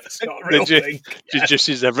it up. It's not a real thing.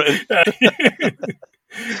 Juices everything.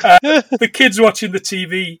 The kids watching the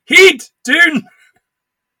TV. Heed, Dune.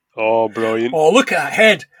 Oh, brilliant. Oh, look at that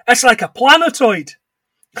head. That's like a planetoid.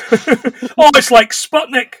 Oh, it's like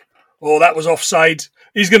Sputnik. Oh, that was offside.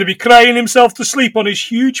 He's going to be crying himself to sleep on his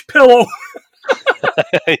huge pillow.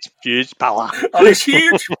 It's huge power. On his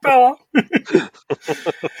huge pillow.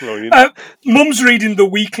 Mum's reading the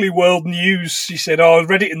Weekly World News. She said, I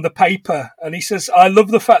read it in the paper. And he says, I love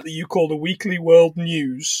the fact that you call the Weekly World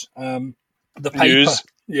News the paper. News.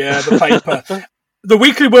 Yeah, the paper. The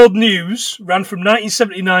Weekly World News ran from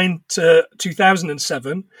 1979 to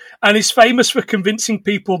 2007 and is famous for convincing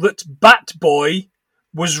people that Bat Boy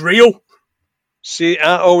was real. See,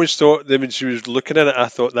 I always thought that when she was looking at it, I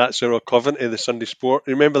thought that's our equivalent of the Sunday Sport.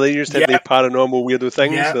 Remember they used to have the paranormal weirdo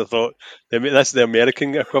things? Yeah. I thought that's the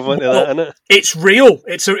American equivalent of that, isn't it? It's real.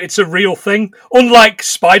 It's a real thing. Unlike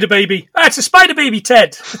Spider Baby. It's a Spider Baby,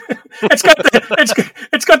 Ted. It's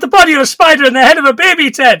got the body of a spider and the head of a baby,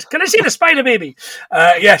 Ted. Can I see the Spider Baby?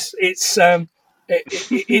 Yes, it's a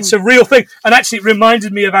real thing. And actually, it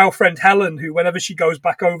reminded me of our friend Helen, who, whenever she goes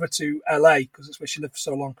back over to LA, because that's where she lived for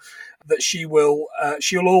so long, that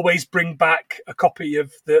she'll always bring back a copy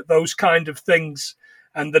of those kind of things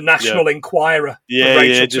and the National Enquirer for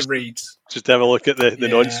Rachel to read. Just have a look at the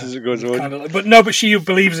nonsense that goes on. But she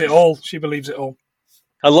believes it all. She believes it all.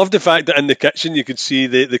 I love the fact that in the kitchen you could see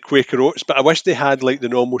the Quaker oats, but I wish they had like the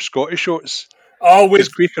normal Scottish oats. Oh, Because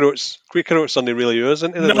with Quaker Oats are really yours,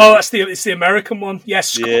 isn't it? no, it's the American one.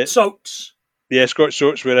 Yes, Yeah. Scott's Oats. Yeah, Scotch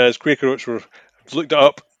Oats, whereas Quaker Oats were, I've looked it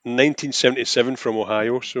up, 1977 from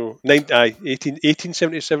Ohio, so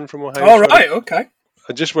 1877 from Ohio. All Sorry. right, okay.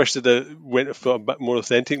 I just wish that it went for a bit more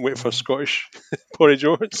authentic, went for Scottish porridge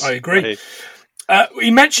oats. I agree. But hey, He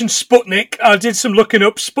mentioned Sputnik. I did some looking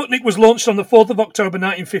up. Sputnik was launched on the 4th of October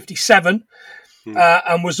 1957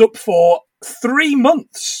 and was up for 3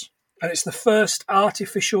 months. And it's the first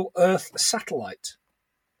artificial Earth satellite.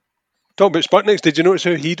 talk about Sputniks, did you notice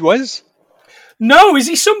who he was? No, is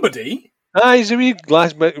he somebody? He's a wee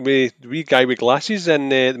guy with glasses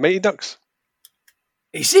and the Mighty Ducks.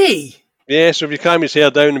 Is he? Yeah, so if you climb his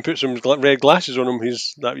hair down and put some red glasses on him,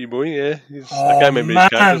 he's that wee boy, yeah. I Oh, can't remember man.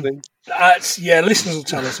 his character's name. Listeners will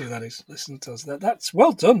tell us who that is. Listeners will tell us that. That's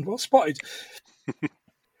well done, well spotted.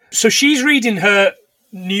 So she's reading her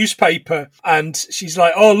newspaper and she's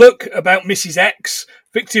like, oh, look, about Mrs. X.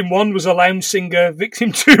 Victim 1 was a lounge singer.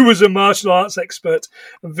 Victim 2 was a martial arts expert.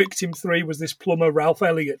 And Victim 3 was this plumber, Ralph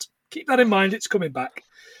Elliott. Keep that in mind, it's coming back.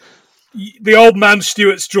 The old man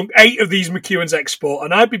Stewart's drunk 8 of these McEwan's Export,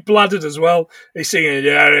 and I'd be bladdered as well. He's singing,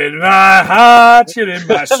 you're in my heart, you're in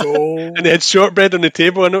my soul. And they had shortbread on the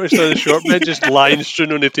table. I noticed the shortbread just lying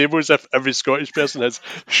strewn on the table as if every Scottish person has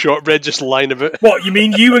shortbread just lying about. What, you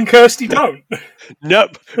mean you and Kirsty don't?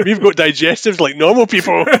 Nope, we've got digestives like normal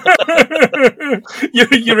people.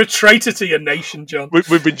 You're a traitor to your nation, John. We've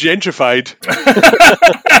been gentrified.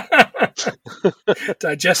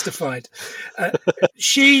 Digestified.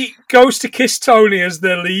 She goes to kiss Tony as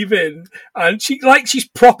they're leaving, and she's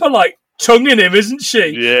proper tonguing him, isn't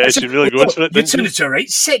she? Yeah, she really goes for it. You turned into a right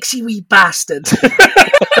sexy wee bastard.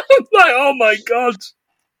 Oh my god.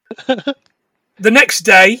 The next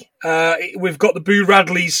day, we've got the Boo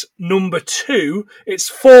Radleys number 2. It's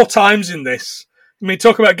 4 times in this. I mean,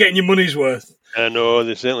 talk about getting your money's worth. I know,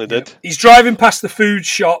 they certainly did. He's driving past the food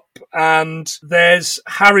shop, and there's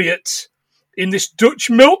Harriet in this Dutch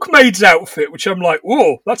milkmaid's outfit, which I'm like,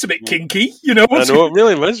 whoa, that's a bit kinky. You know, I know, it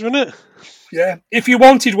really was, wasn't it? Yeah. If you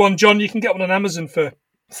wanted one, John, you can get one on Amazon for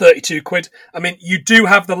 32 quid. I mean, you do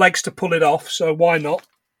have the legs to pull it off, so why not?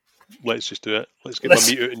 Let's just do it. Let's get my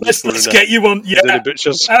meat out and let's just get you one. Yeah. the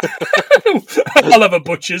butchers. I'll have a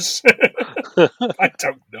butcher's. I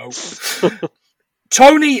don't know.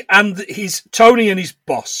 Tony and his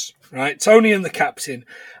boss, right? Tony and the captain.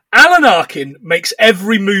 Alan Arkin makes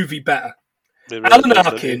every movie better. Really Alan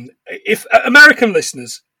Arkin, if American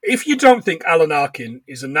listeners, if you don't think Alan Arkin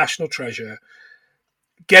is a national treasure,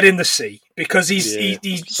 get in the sea, because he's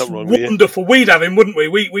wonderful. We'd have him, wouldn't we?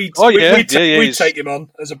 We'd take him on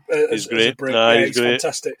as a great. Brit. He's great.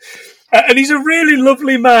 Fantastic. And he's a really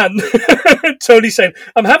lovely man. Tony's saying,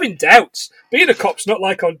 I'm having doubts. Being a cop's not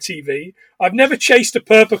like on TV. I've never chased a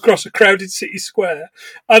perp across a crowded city square,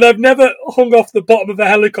 and I've never hung off the bottom of a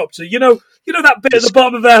helicopter. You know that bit at the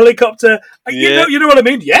bottom of a helicopter? Yeah. You know what I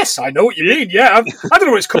mean? Yes, I know what you mean. Yeah, I don't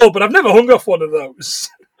know what it's called, but I've never hung off one of those.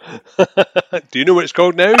 Do you know what it's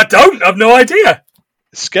called now? I don't. I've no idea.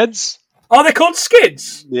 Skids. Are they called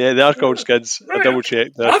skids? Yeah, they are called skids. I double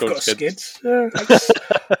checked. I've got skids.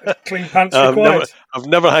 Clean pants required. I've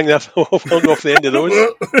never hung off the end of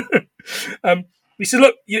those. He says,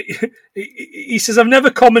 look, he says, I've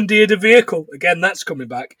never commandeered a vehicle. Again, that's coming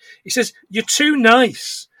back. He says, you're too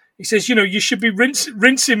nice. He says, you should be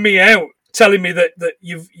rinsing me out, telling me that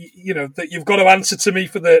you've got to answer to me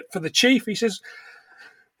for the chief. He says,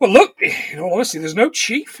 well, look, in all honesty, there's no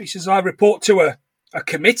chief. He says, I report to a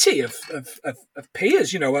committee of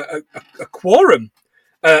peers, a quorum,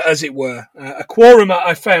 as it were. A quorum,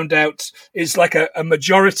 I found out, is like a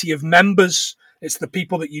majority of members. It's the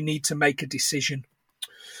people that you need to make a decision.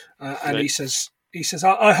 And right. he says,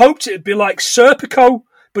 I hoped it'd be like Serpico,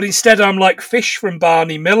 but instead I'm like Fish from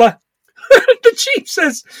Barney Miller. The chief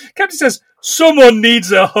Captain says, someone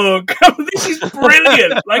needs a hug. This is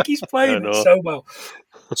brilliant. Like, he's playing it so well.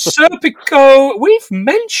 Serpico, we've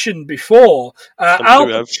mentioned before. Al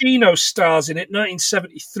Pacino stars in it,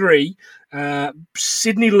 1973.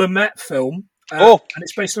 Sidney Lumet film. And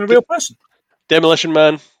it's based on a real person. Demolition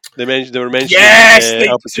Man. They were mentioned. Yes, they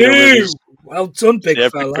do. Well done, big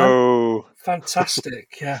fella.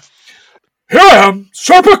 Fantastic. Yeah. Here I am,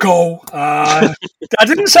 Serpico. I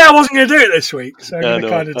didn't say I wasn't going to do it this week, so I'm going to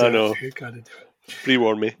kind of do it.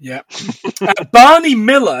 Pre-warn me. Yeah. Barney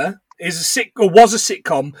Miller was a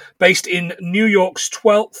sitcom based in New York's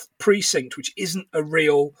 12th precinct, which isn't a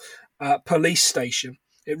real police station.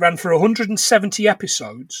 It ran for 170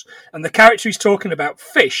 episodes, and the character he's talking about,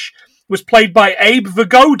 Fish, was played by Abe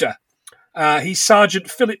Vigoda. He's Sergeant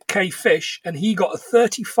Philip K. Fish, and he got a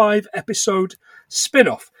 35-episode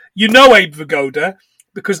spin-off. You know Abe Vigoda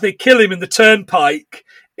because they kill him in the turnpike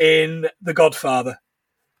in The Godfather.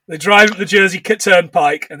 They drive up the Jersey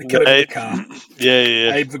Turnpike and they kill him in the car.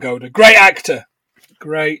 Yeah. Abe Vigoda. Great actor.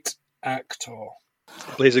 Great actor.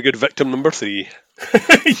 Plays a good victim number 3.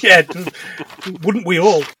 Yeah, wouldn't we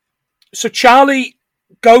all? So Charlie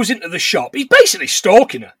goes into the shop. He's basically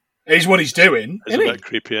stalking her, is what he's doing. It's a bit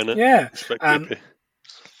creepy, isn't it? Yeah. It's a bit creepy.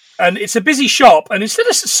 And it's a busy shop, and instead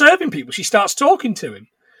of serving people, she starts talking to him.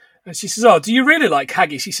 And she says, "Oh, do you really like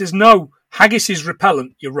haggis?" He says, "No, haggis is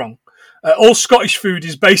repellent. You're wrong. All Scottish food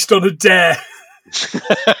is based on a dare."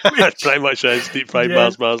 That's pretty much it. Deep fried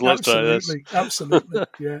Mars. Let's try this. Absolutely,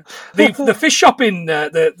 yeah. The fish shop in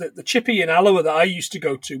the Chippy in Alloa that I used to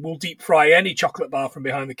go to will deep fry any chocolate bar from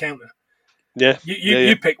behind the counter. Yeah.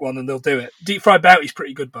 You pick one and they'll do it. Deep fried bounty's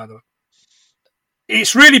pretty good, by the way.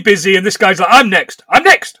 It's really busy, and this guy's like, I'm next.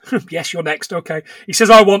 Yes, you're next. Okay. He says,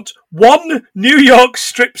 I want 1 New York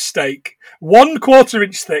strip steak, 1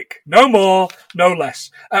 1/4-inch thick. No more, no less.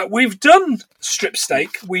 We've done strip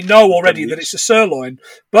steak. We know already that it's a sirloin,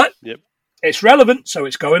 but it's relevant, so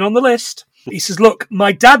it's going on the list. He says, look,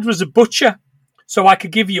 my dad was a butcher, so I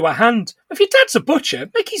could give you a hand. If your dad's a butcher,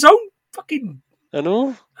 make his own fucking... I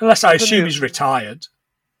know. Unless I assume he's retired.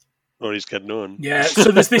 Or he's getting on. Yeah,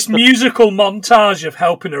 so there's this musical montage of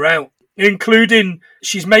helping her out, including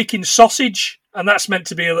she's making sausage, and that's meant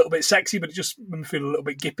to be a little bit sexy, but it just made me feel a little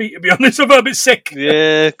bit gippy, to be honest. I felt a bit sick.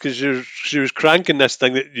 Yeah, because she was cranking this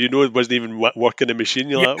thing that it wasn't even working the machine.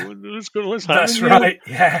 You're like, what's happening? That's right,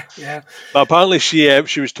 yeah. But apparently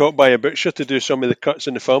she was taught by a butcher to do some of the cuts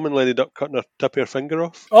in the film and ended up cutting her tip of her finger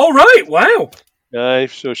off. Oh, right, wow. Aye,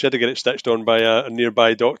 so she had to get it stitched on by a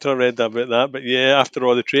nearby doctor. I read about that. But yeah, after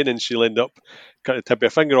all the training, she'll end up cutting the tip of her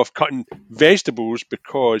finger off, cutting vegetables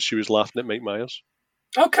because she was laughing at Mike Myers.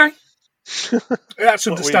 Okay. That's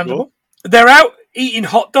understandable. They're out eating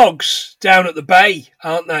hot dogs down at the bay,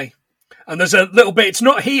 aren't they? And there's a little bit, it's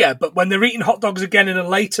not here, but when they're eating hot dogs again in a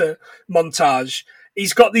later montage,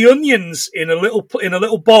 he's got the onions in a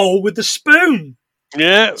little bowl with the spoon.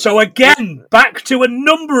 Yeah. So again, back to a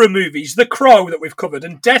number of movies, The Crow that we've covered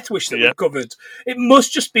and Death Wish that we've covered. It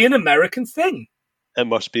must just be an American thing. It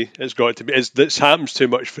must be. It's got to be. This happens too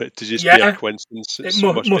much for it to just be a coincidence. It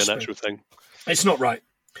must be an actual thing. It's not right.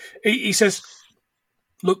 He says,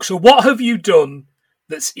 look, so what have you done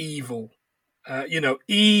that's evil?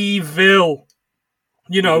 Evil.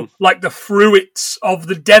 Like the fruits of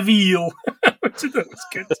the devil. That's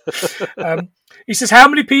good. He says, how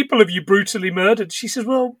many people have you brutally murdered? She says,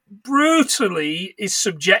 well, brutally is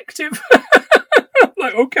subjective.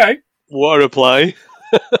 Like, okay. What a reply.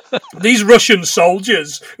 These Russian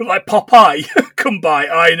soldiers, like Popeye, come by,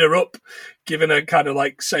 eyeing her up, giving her kind of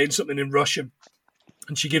like saying something in Russian.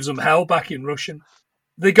 And she gives them hell back in Russian.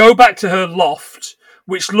 They go back to her loft,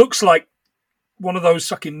 which looks like one of those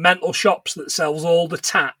fucking mental shops that sells all the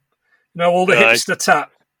tat. All the hipster tat.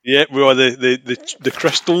 Yeah, well, the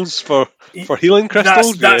crystals for healing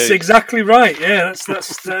crystals. That's exactly right. Yeah,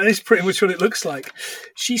 that is pretty much what it looks like.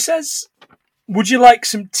 She says, would you like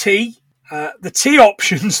some tea? The tea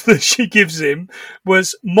options that she gives him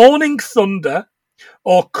was Morning Thunder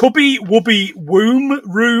or Cubby Wubby Womb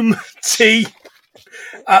Room Tea.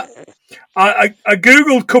 I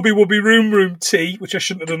googled Cubby Wubby Room Tea, which I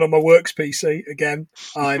shouldn't have done on my works PC. Again,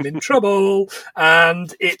 I'm in trouble.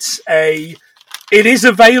 And it is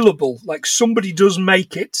available. Like, somebody does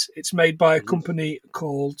make it. It's made by a company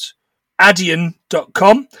called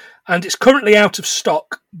Adyen.com, and it's currently out of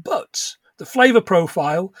stock, but the flavour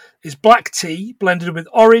profile is black tea blended with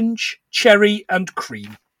orange, cherry, and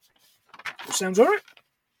cream. That sounds all right.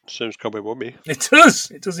 Sounds Cubby Wubby. It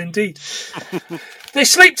does indeed. They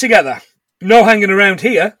sleep together. No hanging around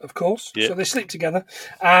here, of course. Yeah. So they sleep together,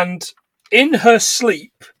 and in her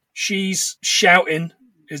sleep, she's shouting,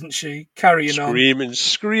 isn't she? Carrying on.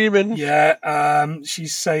 Screaming. Yeah,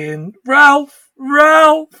 she's saying, Ralph,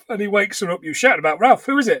 and he wakes her up. You shouting about Ralph.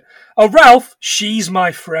 Who is it? Oh, Ralph, she's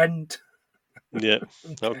my friend. Yeah,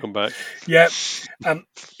 that'll come back. Yeah.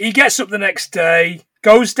 He gets up the next day,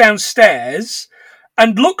 goes downstairs,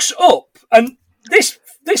 and looks up. And this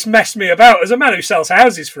messed me about as a man who sells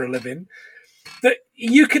houses for a living, that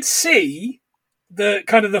you could see the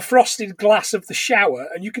kind of the frosted glass of the shower,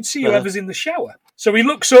 and you can see whoever's in the shower. So he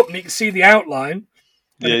looks up and he can see the outline.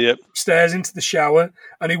 Yeah. Stairs into the shower,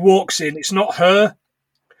 and he walks in. It's not her.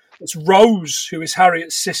 It's Rose, who is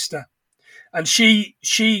Harriet's sister. And she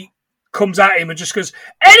comes at him and just goes,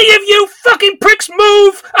 "Any of you fucking pricks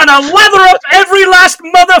move, and I'll leather up every last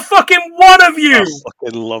motherfucking one of you." I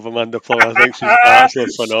fucking love Amanda Plummer. I think she's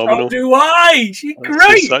absolutely phenomenal. So do I. She's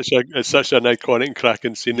great. It's such an iconic and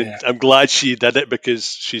cracking scene. Yeah. And I'm glad she did it because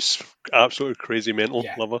she's absolutely crazy mental.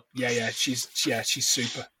 Yeah. Love her. Yeah. She's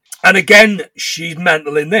super. And again, she's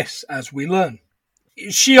mental in this, as we learn.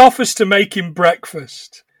 She offers to make him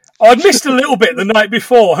breakfast. I'd missed a little bit the night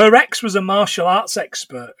before. Her ex was a martial arts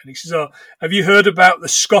expert. And he says, "Oh, have you heard about the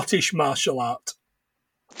Scottish martial art?"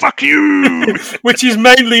 Fuck you! Which is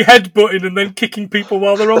mainly headbutting and then kicking people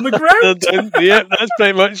while they're on the ground. Yeah, that's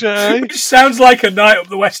pretty much it. Which sounds like a night up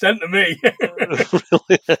the West End to me. It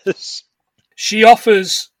really is. She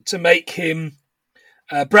offers to make him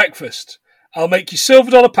breakfast. "I'll make you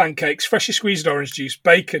 $silver pancakes, freshly squeezed orange juice,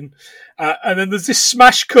 bacon." And then there's this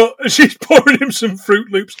smash cut, and she's pouring him some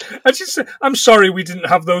Fruit Loops. And she said, "I'm sorry we didn't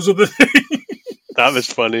have those other things." That was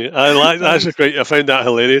funny. That's great. I found that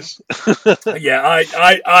hilarious. Yeah,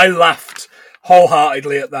 I laughed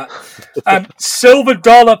wholeheartedly at that. $silver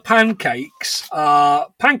pancakes are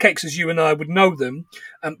pancakes as you and I would know them,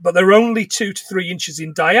 but they're only 2 to 3 inches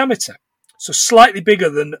in diameter. So slightly bigger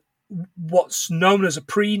than what's known as a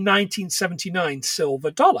pre-1979 silver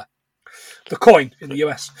dollar, the coin in the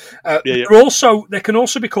US. Yeah. They can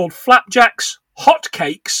also be called flapjacks, hot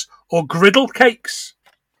cakes, or griddle cakes.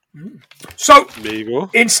 So there you go.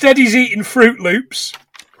 Instead, he's eating Fruit Loops.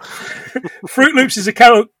 Fruit Loops is a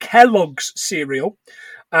Kellogg's cereal,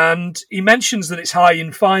 and he mentions that it's high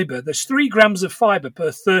in fibre. There's 3 grams of fibre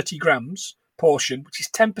per 30 grams portion, which is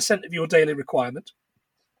 10% of your daily requirement.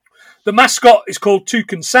 The mascot is called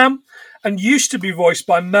Toucan Sam and used to be voiced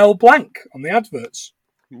by Mel Blanc on the adverts.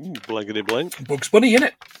 Ooh, blankety blank. Bugs Bunny,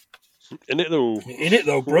 innit? In it though. In it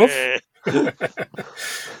though, bruv.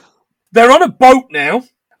 They're on a boat now,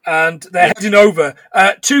 and they're heading over.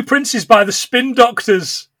 Two Princes by the Spin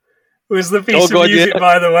Doctors was the piece of music,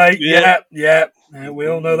 by the way. Yeah. We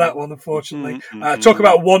all know that one, unfortunately. Talk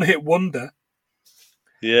about one-hit wonder.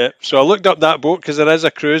 Yeah, so I looked up that boat because there is a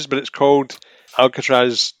cruise, but it's called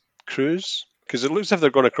Alcatraz Cruise because it looks as if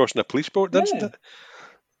they're going across in a police boat, doesn't it?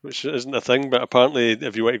 Which isn't a thing, but apparently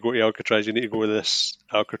if you want to go to Alcatraz, you need to go with this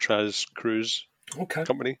Alcatraz Cruise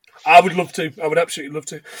company. I would love to. I would absolutely love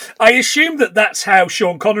to. I assume that that's how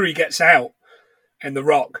Sean Connery gets out in The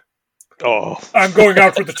Rock. Oh, I'm going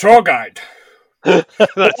out with the tour guide.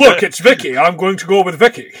 Look, it's Vicky. I'm going to go with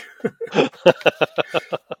Vicky.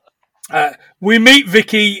 We meet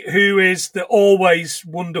Vicky, who is the always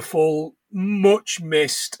wonderful, much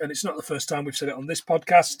missed, and it's not the first time we've said it on this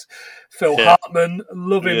podcast, Phil Hartman.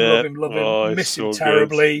 Love him. Oh, miss him so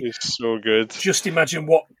terribly. Good. He's so good. Just imagine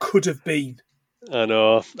what could have been. I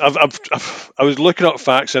know. I was looking up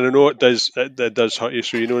facts, and I know it does hurt you,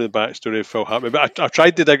 so you know the backstory of Phil Hartman. But I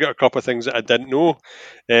tried to dig out a couple of things that I didn't know.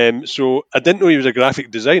 So I didn't know he was a graphic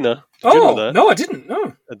designer. Did you know that? No, I didn't.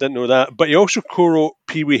 No, I didn't know that. But he also co-wrote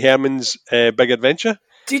Pee Wee Herman's Big Adventure.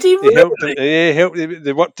 Did he really?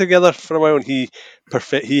 They worked together for a while, and he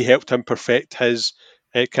helped him perfect his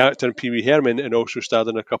character in Pee Wee Herman, and also starred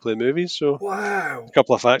in a couple of movies. So, wow, a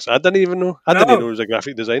couple of facts I didn't even know. I didn't even know he was a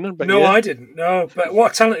graphic designer. But no, I didn't. No, but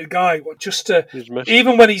what a talented guy!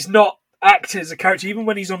 Even when he's not acting as a character, even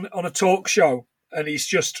when he's on a talk show and he's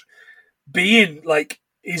just being like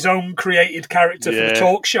his own created character for the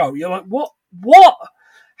talk show, you're like, what?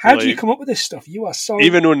 How do you come up with this stuff? You are so...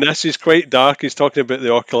 Even though this is quite dark, he's talking about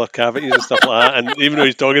the ocular cavities and stuff like that, and even though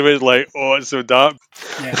he's talking about it, it's like, oh, it's so dark.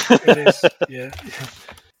 Yeah, it is. Yeah.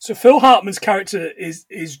 So Phil Hartman's character is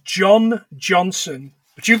John Johnson,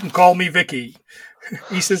 but you can call me Vicky.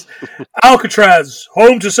 He says, Alcatraz,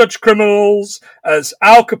 home to such criminals as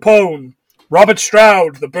Al Capone, Robert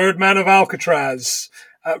Stroud, the Birdman of Alcatraz.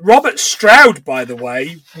 Robert Stroud, by the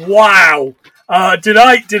way, wow. Did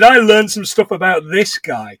I learn some stuff about this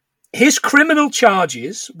guy? His criminal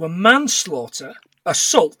charges were manslaughter,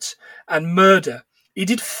 assault, and murder. He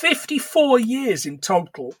did 54 years in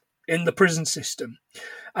total in the prison system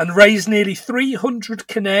and raised nearly 300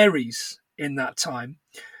 canaries in that time.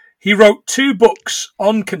 He wrote 2 books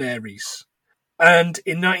on canaries. And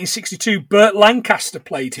in 1962, Burt Lancaster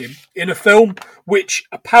played him in a film which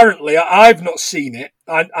apparently, I've not seen it.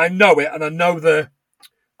 I know it, and I know the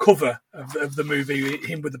cover of the movie,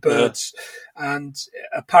 him with the birds, and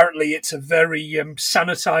apparently it's a very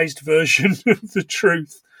sanitized version of the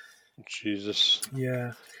truth. Jesus.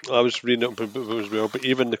 Yeah. I was reading up about it as well, but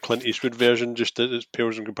even the Clint Eastwood version just it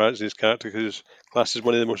pales in comparison to his character because Glass is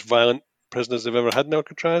one of the most violent prisoners they've ever had in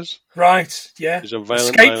Alcatraz. Right, yeah. He's a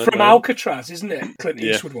violent Escape from man. Alcatraz, isn't it? Clint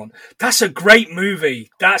Eastwood one. That's a great movie.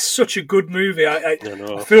 That's such a good movie. I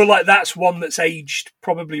feel like that's one that's aged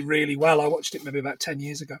probably really well. I watched it maybe about 10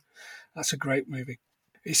 years ago. That's a great movie.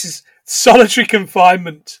 This is Solitary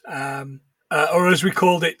Confinement, or as we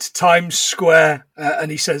called it, Times Square. And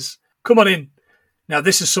he says, come on in. Now,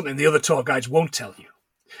 this is something the other tour guides won't tell you.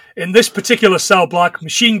 In this particular cell block,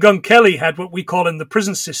 Machine Gun Kelly had what we call in the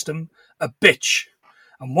prison system a bitch.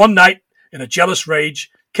 And one night, in a jealous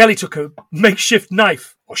rage, Kelly took a makeshift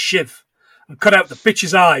knife, or shiv, and cut out the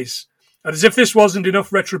bitch's eyes. And as if this wasn't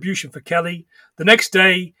enough retribution for Kelly, the next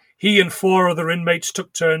day, he and 4 other inmates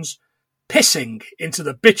took turns pissing into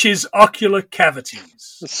the bitch's ocular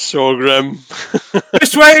cavities. It's so grim.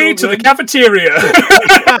 This way to the cafeteria.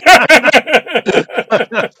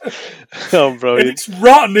 Oh, brilliant. It's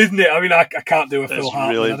rotten, isn't it? I mean, I can't do a Phil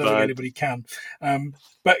Hartman. Really I don't bad. think anybody can.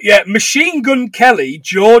 But yeah, Machine Gun Kelly,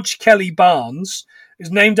 George Kelly Barnes,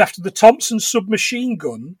 is named after the Thompson submachine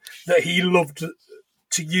gun that he loved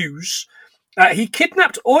to use. He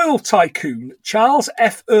kidnapped oil tycoon Charles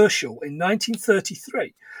F. Urschel in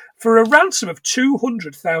 1933 for a ransom of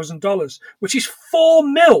 $200,000, which is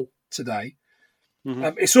 $4 million today.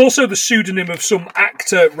 Mm-hmm. It's also the pseudonym of some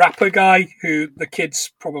actor, rapper guy who the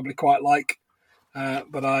kids probably quite like,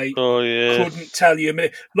 but I couldn't tell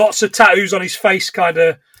you. Lots of tattoos on his face, kind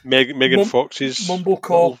of. Megan Fox's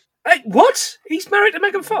mumblecore. Hey, what? He's married to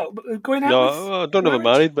Megan Fox? Going out? No, I don't know if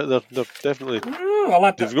they're married, but they're definitely.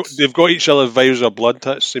 Oh, they've got each other's vials of blood.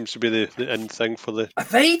 That seems to be the end thing for the. Are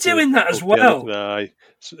they doing that as well? Aye,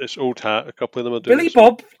 it's old hat. A couple of them are doing. Billy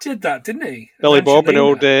Bob did that, didn't he? Billy Bob and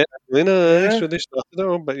old Angelina. So they started it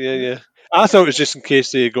all, but yeah. I thought it was just in case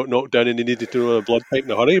they got knocked down and they needed to throw a blood pipe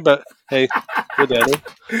in a hurry, but hey, good anyway.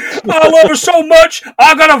 I love her so much,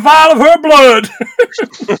 I got a vial of her blood.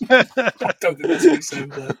 I don't think that's what he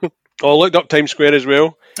sounds like. Oh, I looked up Times Square as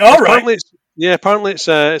well. All right. Apparently it's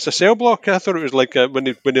a cell block. I thought it was like when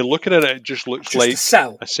you're looking at it just like a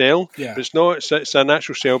cell. Yeah. But it's not. It's an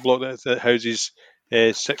actual cell block that houses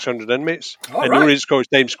 600 inmates. All and right. the reason it's called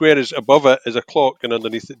Times Square is above it is a clock, and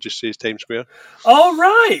underneath it just says Times Square. All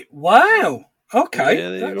right. Wow.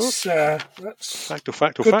 Okay. Yeah, that's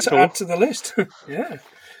facto. Good to add to the list. Yeah.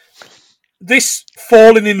 This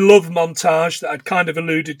falling in love montage that I'd kind of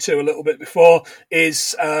alluded to a little bit before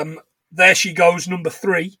is There She Goes number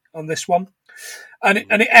 3 on this one. And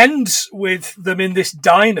it ends with them in this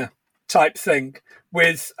diner type thing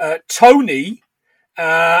with Tony,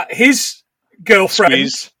 his girlfriend.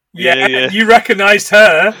 Squeeze. Yeah. You recognised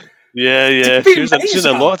her. Yeah. She's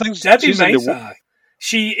in a lot of things. Debbie Mazar.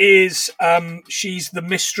 She is she's the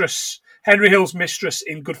mistress, Henry Hill's mistress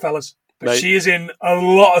in Goodfellas. But right. She is in a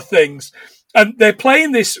lot of things. And they're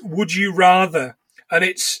playing this Would You Rather. And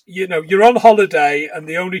it's, you're on holiday and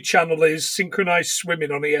the only channel is synchronized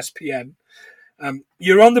swimming on ESPN.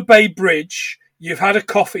 You're on the Bay Bridge. You've had a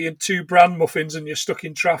coffee and 2 bran muffins and you're stuck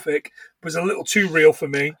in traffic. It was a little too real for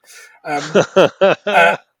me.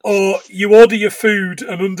 Or you order your food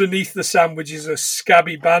and underneath the sandwich is a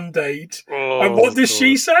scabby Band-Aid. Oh, and what does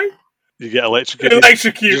she say? You get electrocuted.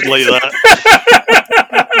 Just like that.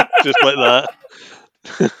 Just like that.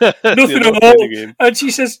 Nothing at all. And she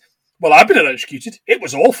says, well, I've been electrocuted. It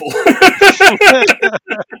was awful. And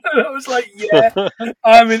I was like, yeah,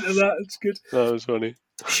 I'm into that. It's good. That was funny.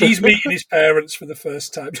 She's meeting his parents for the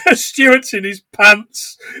first time. Stuart's in his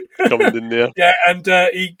pants. Coming in there. Yeah, and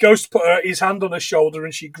he goes to put his hand on her shoulder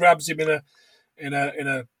and she grabs him in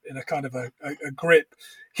a kind of a grip.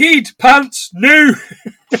 Heed, pants, new.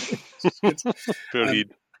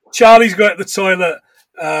 Charlie's going to the toilet.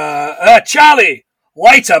 Charlie,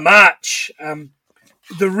 light a match.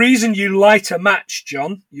 The reason you light a match,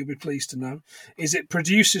 John, you'll be pleased to know, is it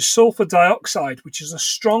produces sulfur dioxide, which is a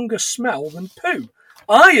stronger smell than poo.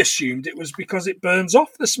 I assumed it was because it burns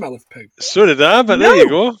off the smell of poo. So did I, but there you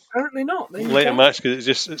go. Apparently not. Light a match because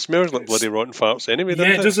it smells like bloody rotten farts anyway,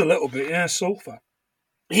 doesn't it? Yeah, it does a little bit, sulfur.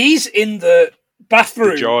 He's in the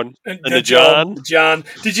bathroom. John. John.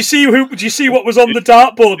 Did you see what was on the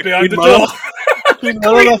dartboard behind the door? Queen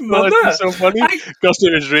Mother. That's so funny.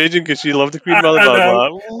 Kirsty was raging because she loved the Queen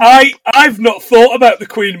Mother. I've not thought about the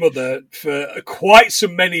Queen Mother for quite so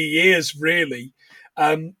many years, really.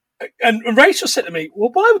 And Rachel said to me,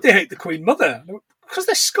 well, why would they hate the Queen Mother? Because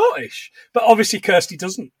they're Scottish. But obviously Kirsty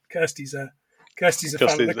doesn't. Kirsty's Kirsty's a fan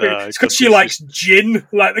of the Kirsty's, Queen. It's because she likes gin,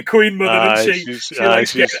 like the Queen Mother, doesn't she? She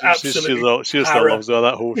likes getting absolutely she still loves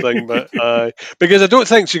that whole thing, but because I don't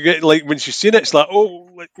think she get like when she's seen it, it's like, oh,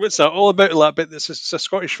 like, what's that all about? Like, but it's a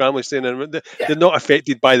Scottish family staying in. They're not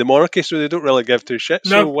affected by the monarchy, so they don't really give two shits.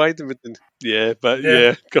 No. So why do we? Yeah, but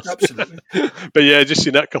absolutely. But yeah, just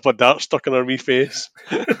seen that couple of darts stuck in her wee face.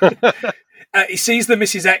 He sees the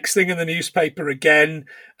Mrs. X thing in the newspaper again,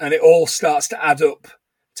 and it all starts to add up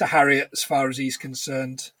to Harriet as far as he's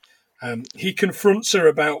concerned. He confronts her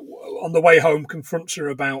on the way home,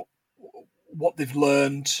 about what they've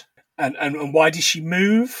learned and why did she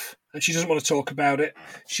move, and she doesn't want to talk about it.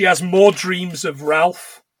 She has more dreams of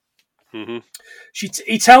Ralph. Mm-hmm.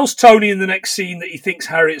 He tells Tony in the next scene that he thinks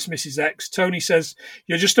Harriet's Mrs. X. Tony says,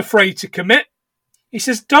 "You're just afraid to commit." He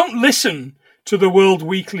says, "Don't listen to the World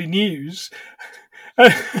Weekly News."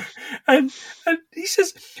 And he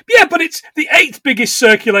says, "Yeah, but it's the 8th biggest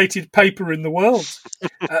circulated paper in the world."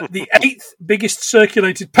 The 8th biggest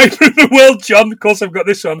circulated paper in the world, John, of course I've got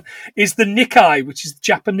this one, is the Nikkei, which is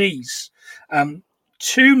Japanese.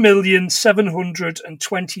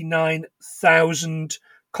 2,729,000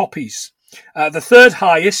 copies. The third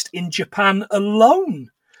highest in Japan alone.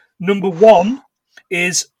 Number 1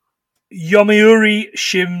 is Yomiuri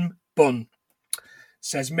Shimbun.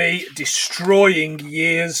 Says me, destroying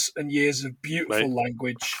years and years of beautiful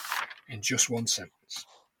language in just one sentence.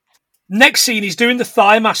 Next scene, he's doing the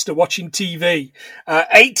Thigh Master watching TV.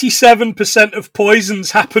 87% of poisons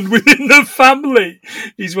happen within the family.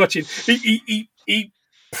 He's watching. He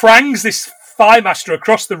prangs this Thigh Master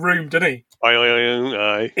across the room, doesn't he?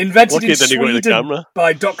 Aye. Invented in Sweden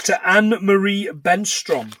by Dr. Anne-Marie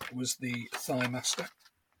Benstrom was the Thigh Master.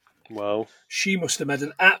 Wow. She must have made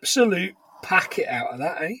an absolute packet out of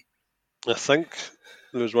that, eh? I think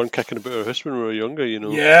there was one kicking about our house when we were younger, you know.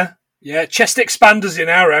 Yeah. Chest expanders in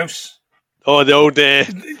our house. Oh, the old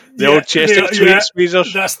chest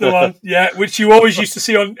squeezers. That's the one, which you always used to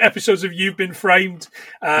see on episodes of You've Been Framed.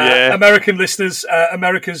 American listeners,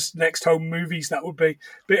 America's Next Home Movies, that would be.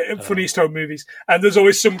 Funniest home movies. And there's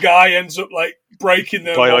always some guy ends up like breaking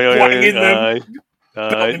them or whacking them.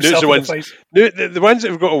 The ones that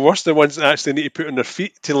have got worse, the ones that actually need to put on their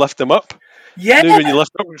feet to lift them up. Yeah. When you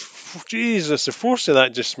lift up, Jesus, the force of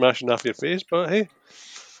that just smashing off your face. But hey,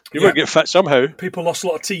 you would get fit somehow. People lost a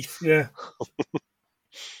lot of teeth. Yeah.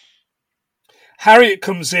 Harriet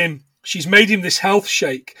comes in. She's made him this health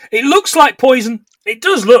shake. It looks like poison. It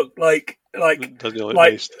does look like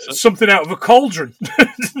nice, something out of a cauldron.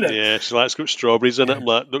 Yeah, so it's got strawberries in it. I'm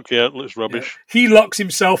like, don't care, it looks rubbish. Yeah. He locks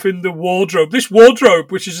himself in the wardrobe. This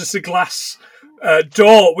wardrobe, which is just a glass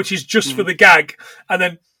door, which is just for the gag, and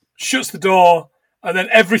then shuts the door, and then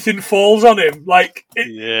everything falls on him, like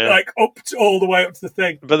all the way up to the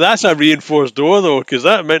thing. But that's a reinforced door, though, because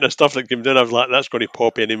that amount of stuff that came down, I was like, that's going to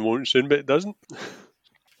pop any moment soon, but it doesn't.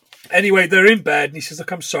 Anyway, they're in bed, and he says,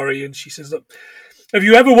 "Look, I'm sorry," and she says, "Look, have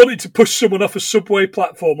you ever wanted to push someone off a subway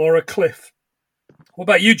platform or a cliff?" What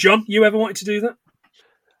about you, John? You ever wanted to do that?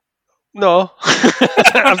 No.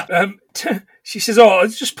 She says, "Oh,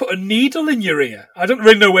 let's just put a needle in your ear." I don't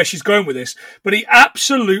really know where she's going with this, but he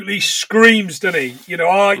absolutely screams, doesn't he? You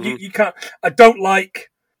know, you can't. I don't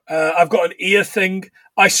like. I've got an ear thing.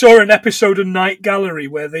 I saw an episode of Night Gallery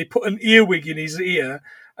where they put an earwig in his ear,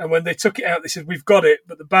 and when they took it out, they said, "We've got it,"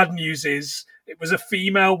 but the bad news is it was a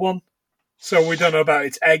female one. So we don't know about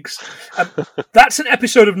its eggs. That's an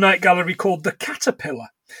episode of Night Gallery called The Caterpillar.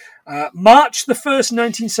 March the 1st,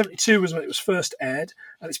 1972 was when it was first aired,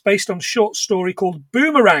 and it's based on a short story called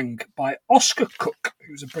Boomerang by Oscar Cook,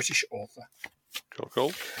 who's a British author.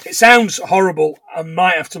 Cool. It sounds horrible. I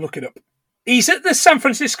might have to look it up. He's at the San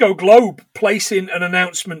Francisco Globe placing an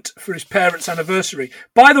announcement for his parents' anniversary.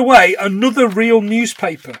 By the way, another real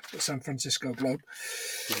newspaper, the San Francisco Globe.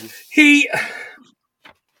 He's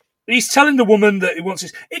telling the woman that he wants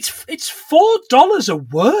this. It's $4 a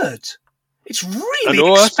word. It's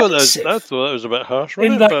really expensive. I thought that was a bit harsh.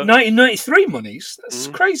 In 1993 monies, that's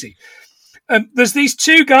crazy. There's these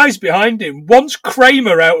two guys behind him. One's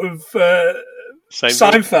Kramer out of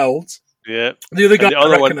Seinfeld. Yeah. The other guy I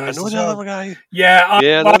recognise. I know the other guy. Yeah,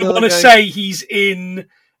 I want to say he's in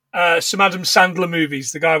some Adam Sandler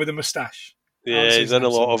movies. The guy with the moustache. Yeah, he's in a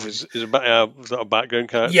lot of. He's a bit of a background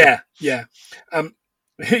character. Yeah.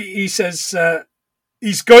 He says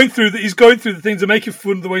he's going through the things and making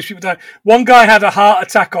fun of the ways people die. One guy had a heart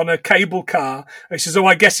attack on a cable car. He says, "Oh,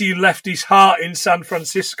 I guess he left his heart in San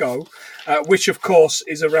Francisco," which of course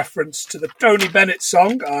is a reference to the Tony Bennett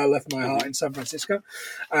song "I Left My Heart in San Francisco."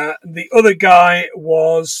 The other guy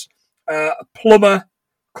was a plumber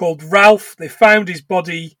called Ralph. They found his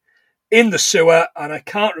body in the sewer, and I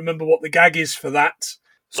can't remember what the gag is for that.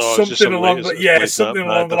 Something along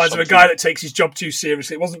the lines of a guy that takes his job too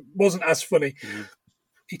seriously. It wasn't as funny. Mm-hmm.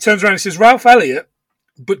 He turns around and says, "Ralph Elliott,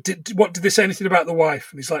 but did they say anything about the wife?"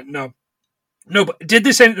 And he's like, "No." No, but did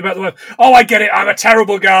they say anything about the wife? "Oh, I get it. I'm a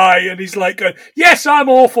terrible guy." And he's like, "Yes, I'm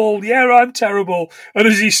awful. Yeah, I'm terrible." And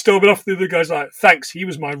as he's storming off, the other guy's like, "Thanks, he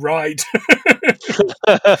was my ride."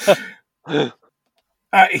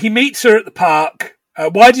 He meets her at the park.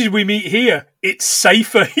 "Why did we meet here? It's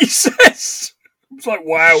safer," he says. It's like,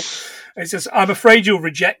 wow. He says, "I'm afraid you'll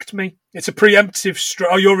reject me. It's a preemptive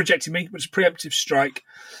strike." "Oh, you're rejecting me, but it's a preemptive strike."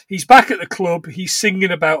 He's back at the club. He's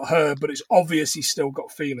singing about her, but it's obvious he's still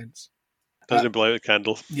got feelings. Doesn't blow out the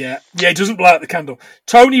candle. Yeah, he doesn't blow out the candle.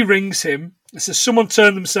 Tony rings him and says someone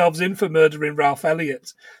turned themselves in for murdering Ralph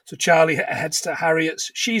Elliott. So Charlie heads to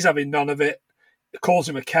Harriet's. She's having none of it. Calls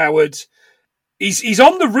him a coward. He's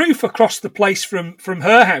on the roof across the place from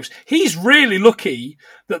her house. He's really lucky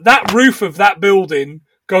that roof of that building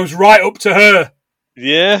goes right up to her.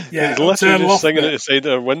 Yeah. He's literally just singing at the side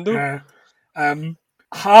of her window.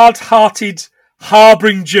 Hard-hearted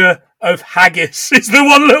harbinger of haggis is the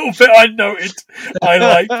one little bit I noted. I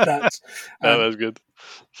like that. That was good.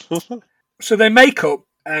 So they make up,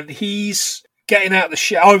 and he's getting out of the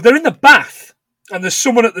shower. Oh, they're in the bath, and there's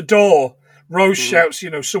someone at the door. Rose shouts,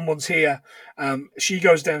 "Someone's here." She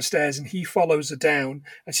goes downstairs, and he follows her down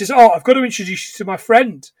and says, "Oh, I've got to introduce you to my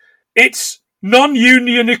friend. It's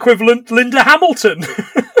non-union equivalent Linda Hamilton."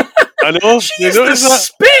 I know. She's the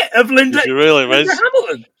spit of Linda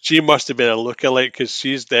Hamilton. She must have been a lookalike, because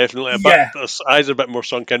she's definitely her eyes are a bit more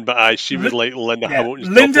sunken, but she was like Linda Hamilton's.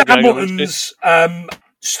 Linda Hamilton's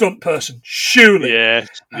stunt person, surely. Yeah,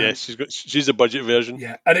 she's a budget version.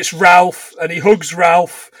 Yeah, and it's Ralph, and he hugs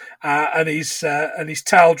Ralph, and his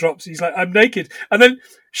towel drops. He's like, "I'm naked," and then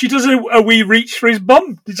she does a wee reach for his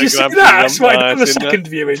bum. Did you see that? That's why I did the second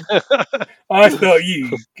viewing. I thought,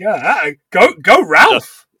 go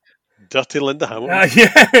Ralph. Dirty Linda Hamilton.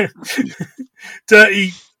 Yeah.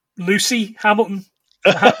 Dirty Lucy Hamilton.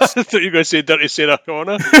 I thought you were going to say Dirty Sarah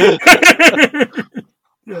Connor.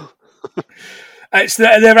 Yeah. It's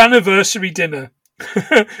their anniversary dinner.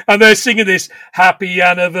 And they're singing this, "Happy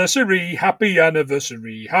anniversary, happy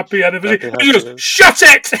anniversary, happy anniversary." And he goes, "Shut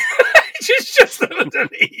it!"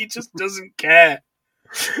 He just doesn't care.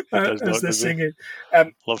 As they're singing.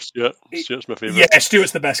 Love Stuart. Stuart's my favourite. Yeah,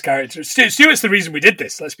 Stuart's the best character. Stuart's the reason we did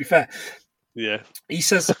this, let's be fair. Yeah. He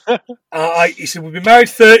says, "We've been married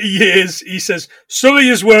 30 years. He says, some of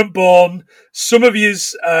yous weren't born, some of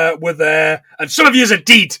yous were there, and some of yous are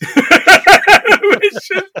dead."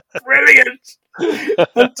 Which is brilliant.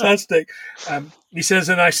 Fantastic. He says,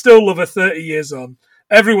 "And I still love her 30 years on.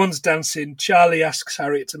 Everyone's dancing. Charlie asks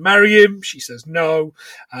Harriet to marry him. She says no.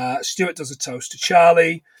 Stuart does a toast to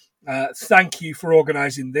Charlie. Thank you for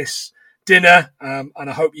organising this dinner, and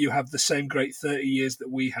I hope you have the same great 30 years that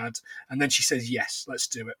we had." And then she says, "Yes, let's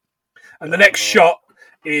do it." And the next shot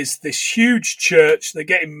is this huge church. They're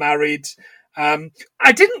getting married.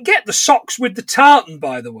 I didn't get the socks with the tartan,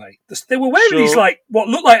 by the way. They were wearing these what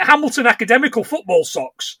looked like Hamilton academical football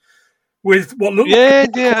socks. With what looked I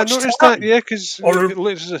noticed tartan. That, because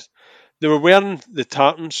they were wearing the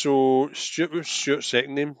tartan, so Stuart's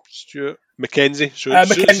second name, Stuart Mackenzie. So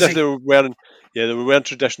Mackenzie. They were wearing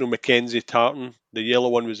traditional Mackenzie tartan. The yellow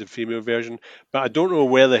one was the female version, but I don't know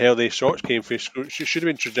where the hell the socks came from. She should have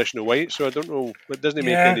been traditional white, so I don't know. It doesn't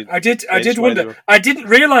make any. I did wonder. I didn't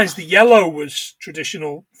realise the yellow was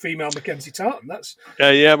traditional female Mackenzie tartan. That's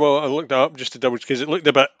Well, I looked it up just to double because it looked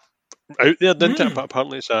a bit out there, didn't it? But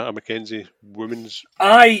apparently it's a Mackenzie women's.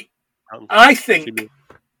 I think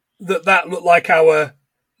that looked like our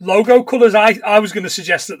logo colours. I was going to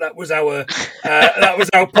suggest that was our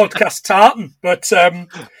podcast tartan, but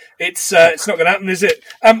it's not going to happen, is it?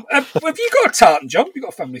 Have you got a tartan, John? Have you got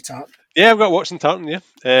a family tartan? Yeah, I've got Watson tartan. Yeah,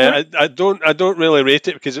 I don't really rate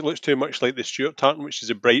it because it looks too much like the Stuart tartan, which is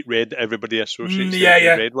a bright red that everybody associates with the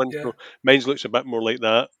red one. Yeah. So mine looks a bit more like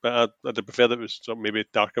that, but I'd prefer that it was maybe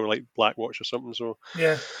darker, like Black Watch or something. So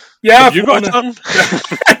yeah. Have you got a tartan?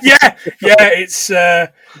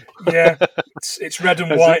 It's red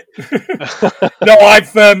and white. No,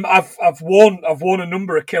 I've worn a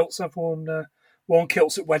number of kilts. I've worn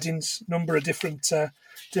kilts at weddings, number of different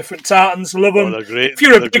tartans. Love them. They're great. If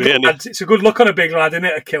you're a big lad, it's a good look on a big lad, isn't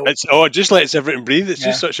it? A kilt. It just lets everything breathe. It's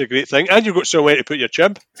just such a great thing, and you've got somewhere to put your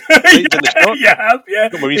chib. Right in the sock. Yeah.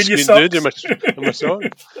 Got my wee screen dude in my sock.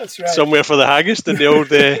 That's right. Somewhere for the haggis in the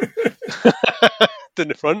old in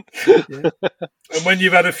the front. Yeah. And when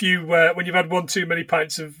you've had one too many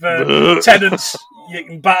pints of Tennent's, you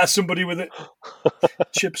can batter somebody with it,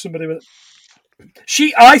 chip somebody with it.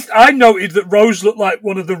 I noted that Rose looked like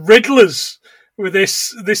one of the Riddlers with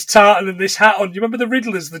this tartan and this hat on. Do you remember the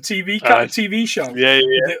Riddlers, the TV show? Yeah, yeah.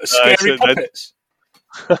 With the scary puppets.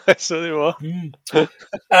 So they were.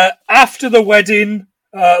 After the wedding,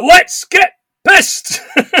 let's get pissed.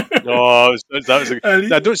 No,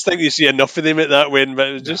 I don't think you see enough of them at that wedding, but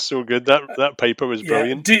it was just so good. That Piper was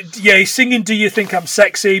brilliant. He's singing "Do You Think I'm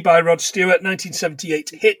Sexy" by Rod Stewart, 1978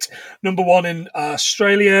 hit, number 1 in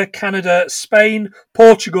Australia, Canada, Spain,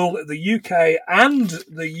 Portugal, the UK, and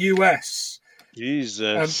the US. Jesus.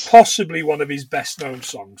 And possibly one of his best-known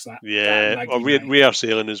songs. We Are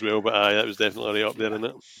Sailing as well, but that was definitely up there, isn't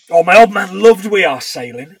it? Oh, my old man loved We Are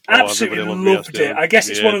Sailing. Absolutely loved it. I guess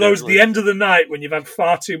it's one of those, definitely. The end of the night, when you've had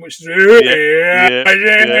far too much. Everybody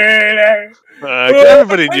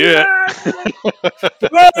knew it.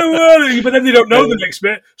 But then they don't know the next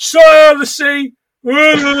bit. Soil the sea.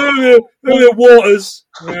 The waters.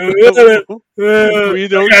 We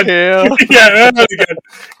don't care.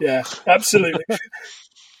 Yeah, absolutely.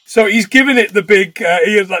 So he's giving it the big,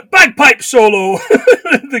 he was like, bagpipe solo.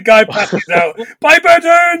 The guy passes out. Piper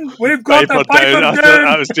down! We've got the Piper down!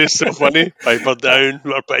 That was just so funny. Piper down,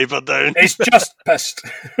 we're Piper down. It's just pissed.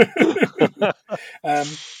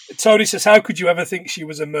 Tony says, how could you ever think she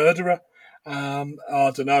was a murderer?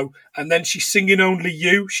 I don't know. And then she's singing Only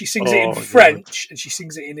You. She sings it in French and she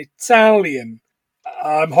sings it in Italian.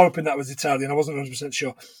 I'm hoping that was Italian. I wasn't 100%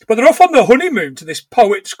 sure. But they're off on the honeymoon to this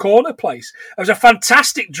Poets Corner place. It was a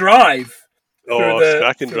fantastic drive.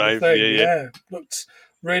 Cracking drive. Yeah. Looked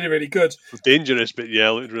really, really good. Dangerous, but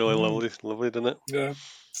looked really lovely, didn't it?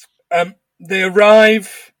 Yeah. They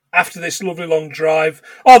arrive after this lovely long drive.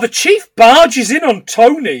 Oh, the chief barges in on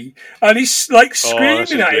Tony and he's like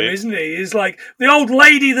screaming at him, isn't he? He's like, the old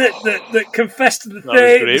lady that confessed to the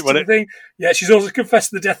thing. Yeah, she's also confessed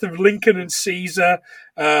to the death of Lincoln and Caesar.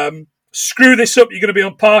 Screw this up, you're going to be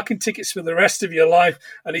on parking tickets for the rest of your life.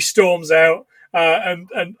 And he storms out. And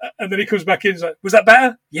then he comes back in and is like, was that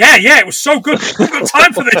better? Yeah, it was so good. We've got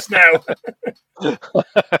time for this now.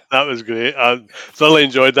 That was great. I thoroughly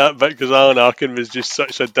enjoyed that bit because Alan Arkin was just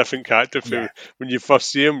such a different character when you first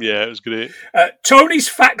see him. Yeah, it was great. Tony's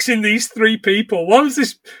faxing these 3 people. One's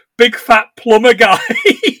this big fat plumber guy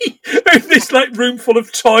in this like room full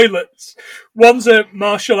of toilets. One's a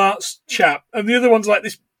martial arts chap, and the other one's like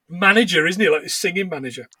this manager, isn't he? Like this singing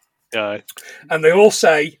manager. Yeah. And they all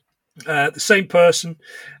say the same person,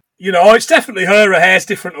 it's definitely her hair's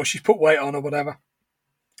different or she's put weight on or whatever.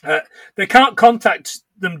 They can't contact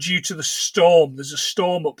them due to the storm. There's a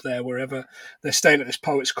storm up there wherever they're staying at this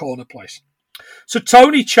Poets Corner place. So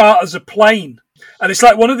Tony charters a plane, and it's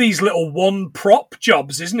like one of these little one prop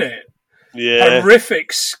jobs, isn't it? Yeah.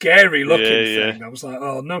 Horrific, scary looking thing. I was like,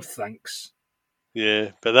 oh, no thanks.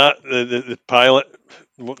 Yeah, but that the pilot,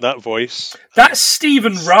 that voice. That's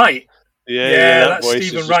Stephen Wright. Yeah, that's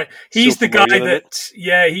Stephen Wright. He's the guy that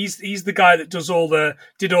he's the guy that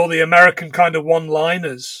did all the American kind of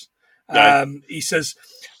one-liners. Right. He says,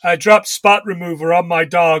 I dropped spot remover on my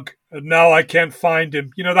dog and now I can't find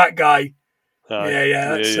him. You know that guy?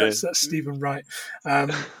 That's Stephen Wright.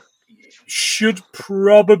 Should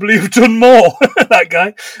probably have done more, that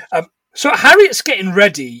guy. So Harriet's getting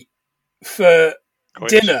ready for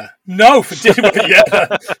dinner. No, for dinner.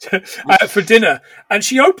 For dinner. And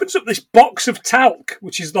she opens up this box of talc,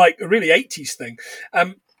 which is like a really 80s thing.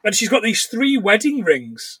 And she's got these 3 wedding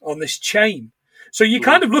rings on this chain. So you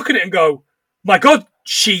kind of look at it and go, my God,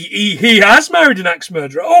 he has married an axe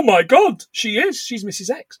murderer. Oh my God, she is. She's Mrs.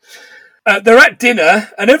 X. They're at dinner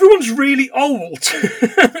and everyone's really old.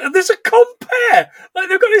 And there's a compare. Like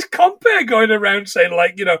they've got this compare going around saying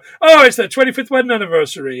like, it's their 25th wedding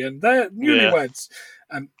anniversary and they're newlyweds.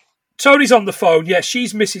 Tony's on the phone. Yeah,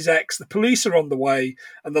 she's Mrs. X. The police are on the way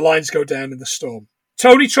and the lines go down in the storm.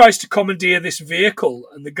 Tony tries to commandeer this vehicle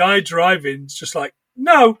and the guy driving is just like,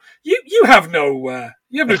 no, you have no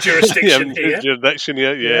jurisdiction here. Jurisdiction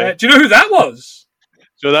here, yeah. Do you know who that was?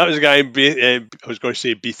 So that was a guy I was going to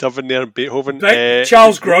say Beethoven there, Beethoven.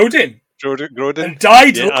 Charles Grodin. Grodin. And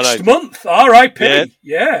died last month. R.I.P.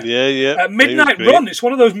 Yeah. Midnight Run. It's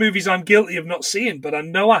one of those movies I'm guilty of not seeing, but I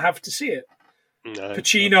know I have to see it. No,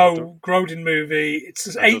 Pacino, Grodin movie. It's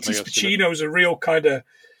the 80s Pacino is a real kind of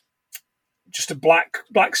just a black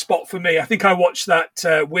spot for me. I think I watched that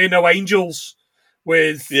We're No Angels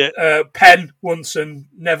with Penn once and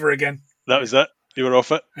never again. That was it. You were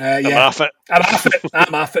off it. I'm off it.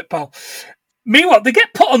 I'm off it, pal. Meanwhile, they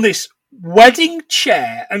get put on this wedding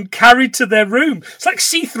chair and carried to their room. It's like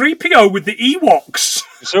C-3PO with the Ewoks.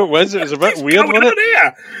 So it was. It was a bit weird, wasn't it?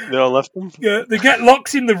 Here? They all left them. Yeah, they get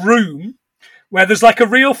locked in the room where there's like a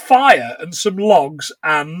real fire and some logs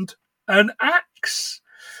and an ex.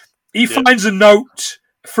 He finds a note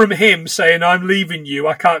from him saying, "I'm leaving you.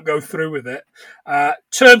 I can't go through with it."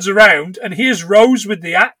 Turns around and here's Rose with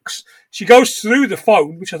the axe. She goes through the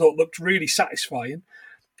phone, which I thought looked really satisfying.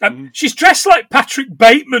 She's dressed like Patrick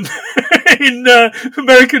Bateman in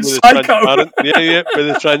American Psycho. With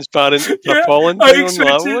the transparent tarpaulin.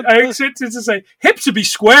 I expected to say, hip to be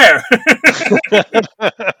square.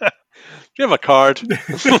 Do you have a card?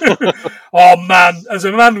 Oh, man. As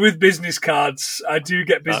a man with business cards, I do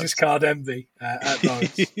get business card envy at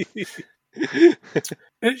those.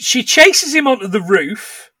 She chases him onto the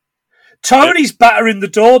roof. Tony's battering the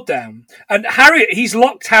door down. And he's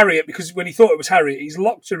locked Harriet, because when he thought it was Harriet, he's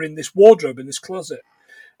locked her in this wardrobe in this closet.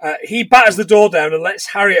 He batters the door down and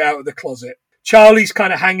lets Harriet out of the closet. Charlie's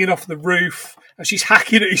kind of hanging off the roof, and she's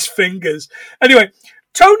hacking at his fingers. Anyway,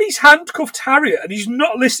 Tony's handcuffed Harriet, and he's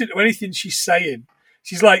not listening to anything she's saying.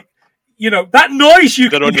 She's like, that noise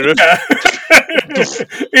you can hear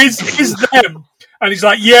is them. And he's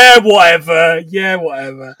like, yeah, whatever.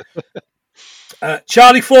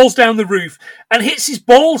 Charlie falls down the roof and hits his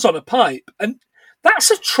balls on a pipe. And that's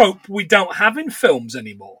a trope we don't have in films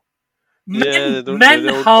anymore. Men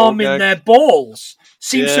harming their balls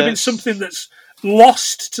seems to have been something that's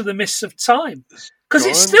lost to the mists of time. Because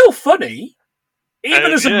it's still funny,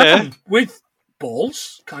 even as a man with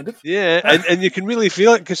balls, kind of. Yeah, and you can really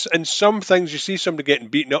feel it, because in some things you see somebody getting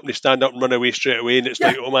beaten up and they stand up and run away straight away, and it's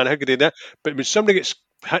like, oh man, how could they do that? But when somebody gets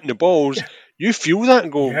hit in the balls, you feel that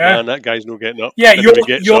and go, man, that guy's not getting up. Yeah,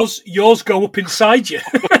 yours go up inside you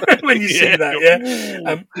when you see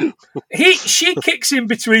that. Yeah, she kicks in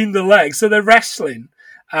between the legs, so they're wrestling.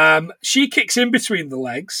 She kicks in between the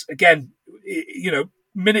legs again.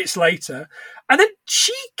 Minutes later, and then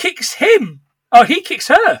she kicks him. Oh, he kicks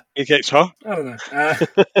her. He kicks her. I don't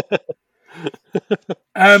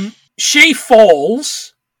know. She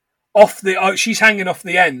falls off she's hanging off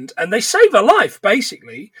the end, and they save her life,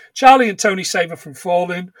 basically. Charlie and Tony save her from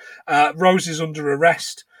falling. Rose is under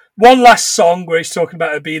arrest. One last song where he's talking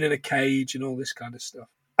about her being in a cage and all this kind of stuff.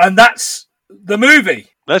 And that's the movie.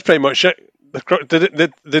 That's pretty much it.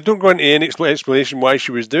 They don't go into any explanation why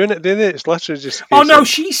she was doing it, do they? It's literally just... Oh, no,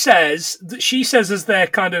 she says as they're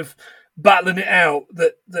kind of battling it out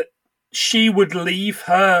that she would leave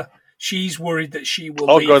her. She's worried that she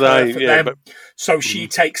will leave her for them. So she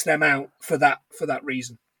takes them out for that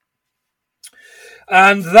reason.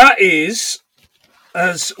 And that is,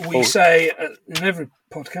 as we say in every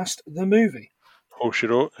podcast, the movie. Oh, she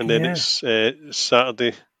wrote. And then it's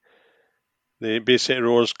Saturday. The Bay City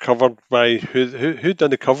Rollers covered by who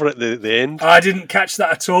done the cover at the end? I didn't catch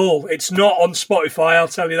that at all. It's not on Spotify, I'll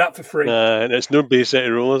tell you that for free. And it's no Bay City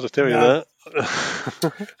Rollers, I'll tell you that.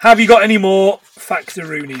 Have you got any more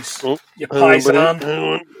factoroonies? Oh, you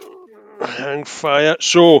paisan. Hang fire.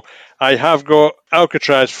 So, I have got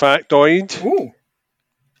Alcatraz factoid. Ooh.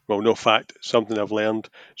 Well, no fact, something I've learned.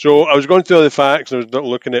 So, I was going through all the facts, and I was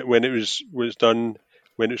looking at when it was done,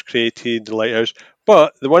 when it was created, the lighthouse.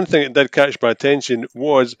 But the one thing that did catch my attention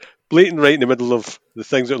was blatant right in the middle of the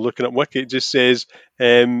things that are looking at Wiki. It just says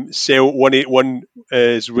cell 181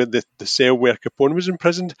 is where the cell where Capone was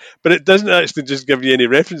imprisoned. But it doesn't actually just give you any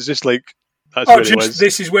reference. Just like, that's where he was.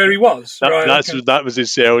 This is where he was. That was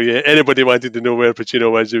his cell, yeah. Anybody wanted to know where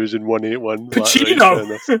Pacino was, he was in 181.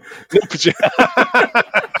 Pacino?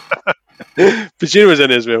 No, Pacino was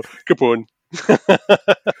in it as well. Capone.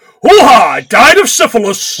 Hoo-ha! I died of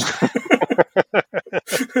syphilis.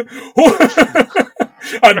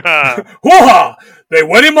 And hoo-ha! They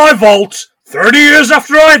went in my vault 30 years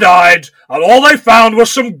after I died, and all they found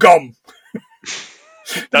was some gum.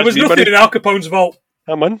 There was nothing in Al Capone's vault.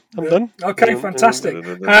 I'm done. Okay, fantastic.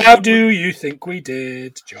 How do you think we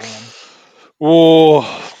did, John?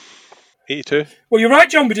 Oh, 82. Well, you're right,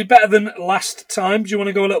 John. We did better than last time. Do you want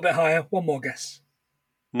to go a little bit higher? One more guess.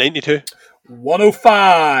 92.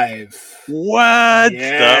 105. What?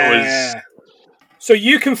 Yeah. That was... So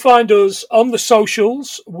you can find us on the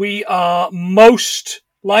socials. We are most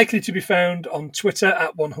likely to be found on Twitter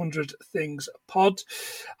at 100thingspod.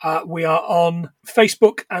 We are on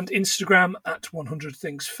Facebook and Instagram at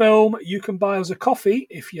 100thingsfilm. You can buy us a coffee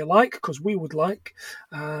if you like, because we would like,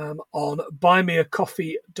 on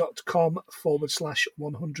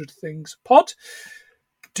buymeacoffee.com/100thingspod.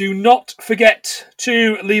 Do not forget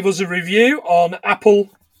to leave us a review on Apple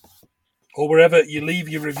or wherever you leave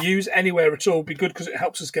your reviews. Anywhere at all would be good, because it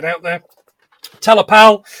helps us get out there. Tell a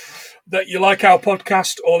pal that you like our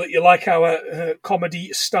podcast, or that you like our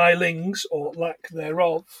comedy stylings or lack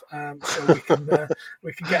thereof, so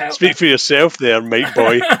we can get out. Speak for yourself there, mate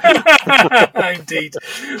boy. Indeed.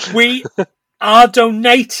 We are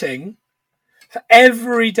donating For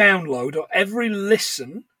every download or every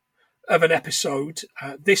listen of an episode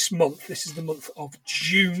this month, this is the month of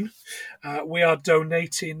June, we are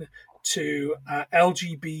donating to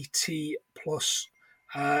LGBT plus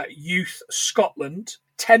Youth Scotland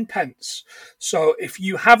 10 pence. So if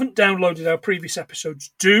you haven't downloaded our previous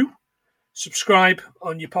episodes, do subscribe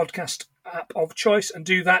on your podcast app of choice and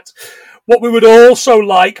do that. What we would also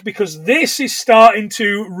like, because this is starting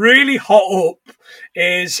to really hot up,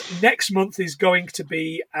 is next month is going to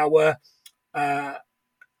be our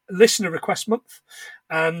listener request month,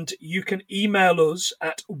 and you can email us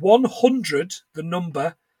at 100 the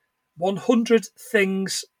number 100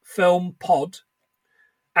 things film pod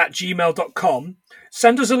at gmail.com.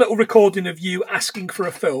 Send us a little recording of you asking for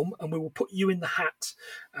a film, and we will put you in the hat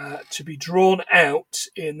to be drawn out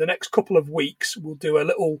in the next couple of weeks. We'll do a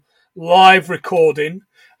little live recording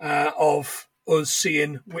of us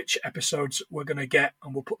seeing which episodes we're going to get,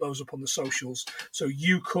 and we'll put those up on the socials. So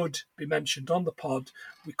you could be mentioned on the pod.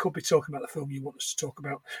 We could be talking about the film you want us to talk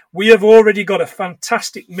about. We have already got a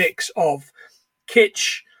fantastic mix of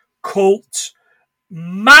kitsch, cult,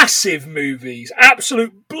 massive movies,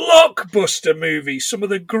 absolute blockbuster movies. Some of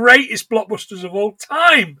the greatest blockbusters of all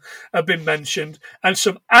time have been mentioned, and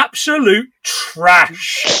some absolute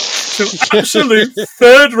trash, some absolute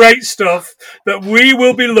third-rate stuff that we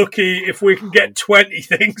will be lucky if we can get 20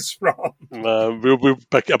 things from. We'll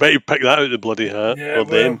pick. I bet you pick that out of the bloody hat. Yeah, or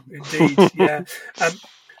them. Indeed. Yeah.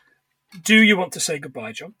 Do you want to say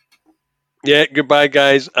goodbye, John? Yeah, goodbye,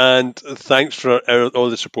 guys, and thanks for all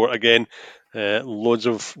the support again. Loads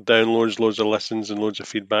of downloads, loads of listens, and loads of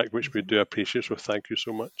feedback, which we do appreciate, so thank you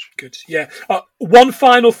so much. Good. Yeah. One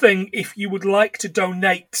final thing, if you would like to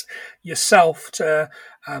donate yourself to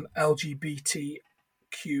LGBTQ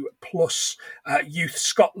plus Youth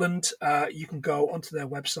Scotland, you can go onto their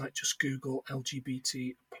website, just Google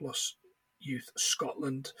LGBT plus Youth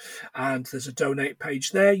Scotland, and there's a donate page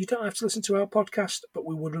there. You don't have to listen to our podcast, but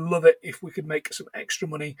we would love it if we could make some extra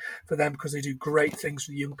money for them, because they do great things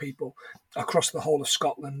with young people across the whole of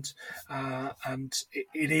Scotland, and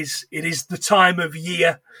it is the time of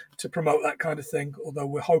year to promote that kind of thing, although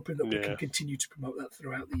we're hoping that we can continue to promote that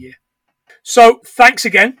throughout the year. So thanks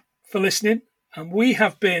again for listening, and we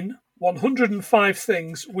have been 105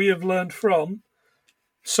 things we have learned from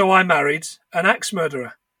So I Married an Axe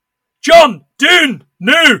Murderer. John Doon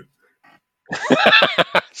New.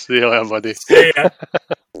 See you later, buddy. See ya.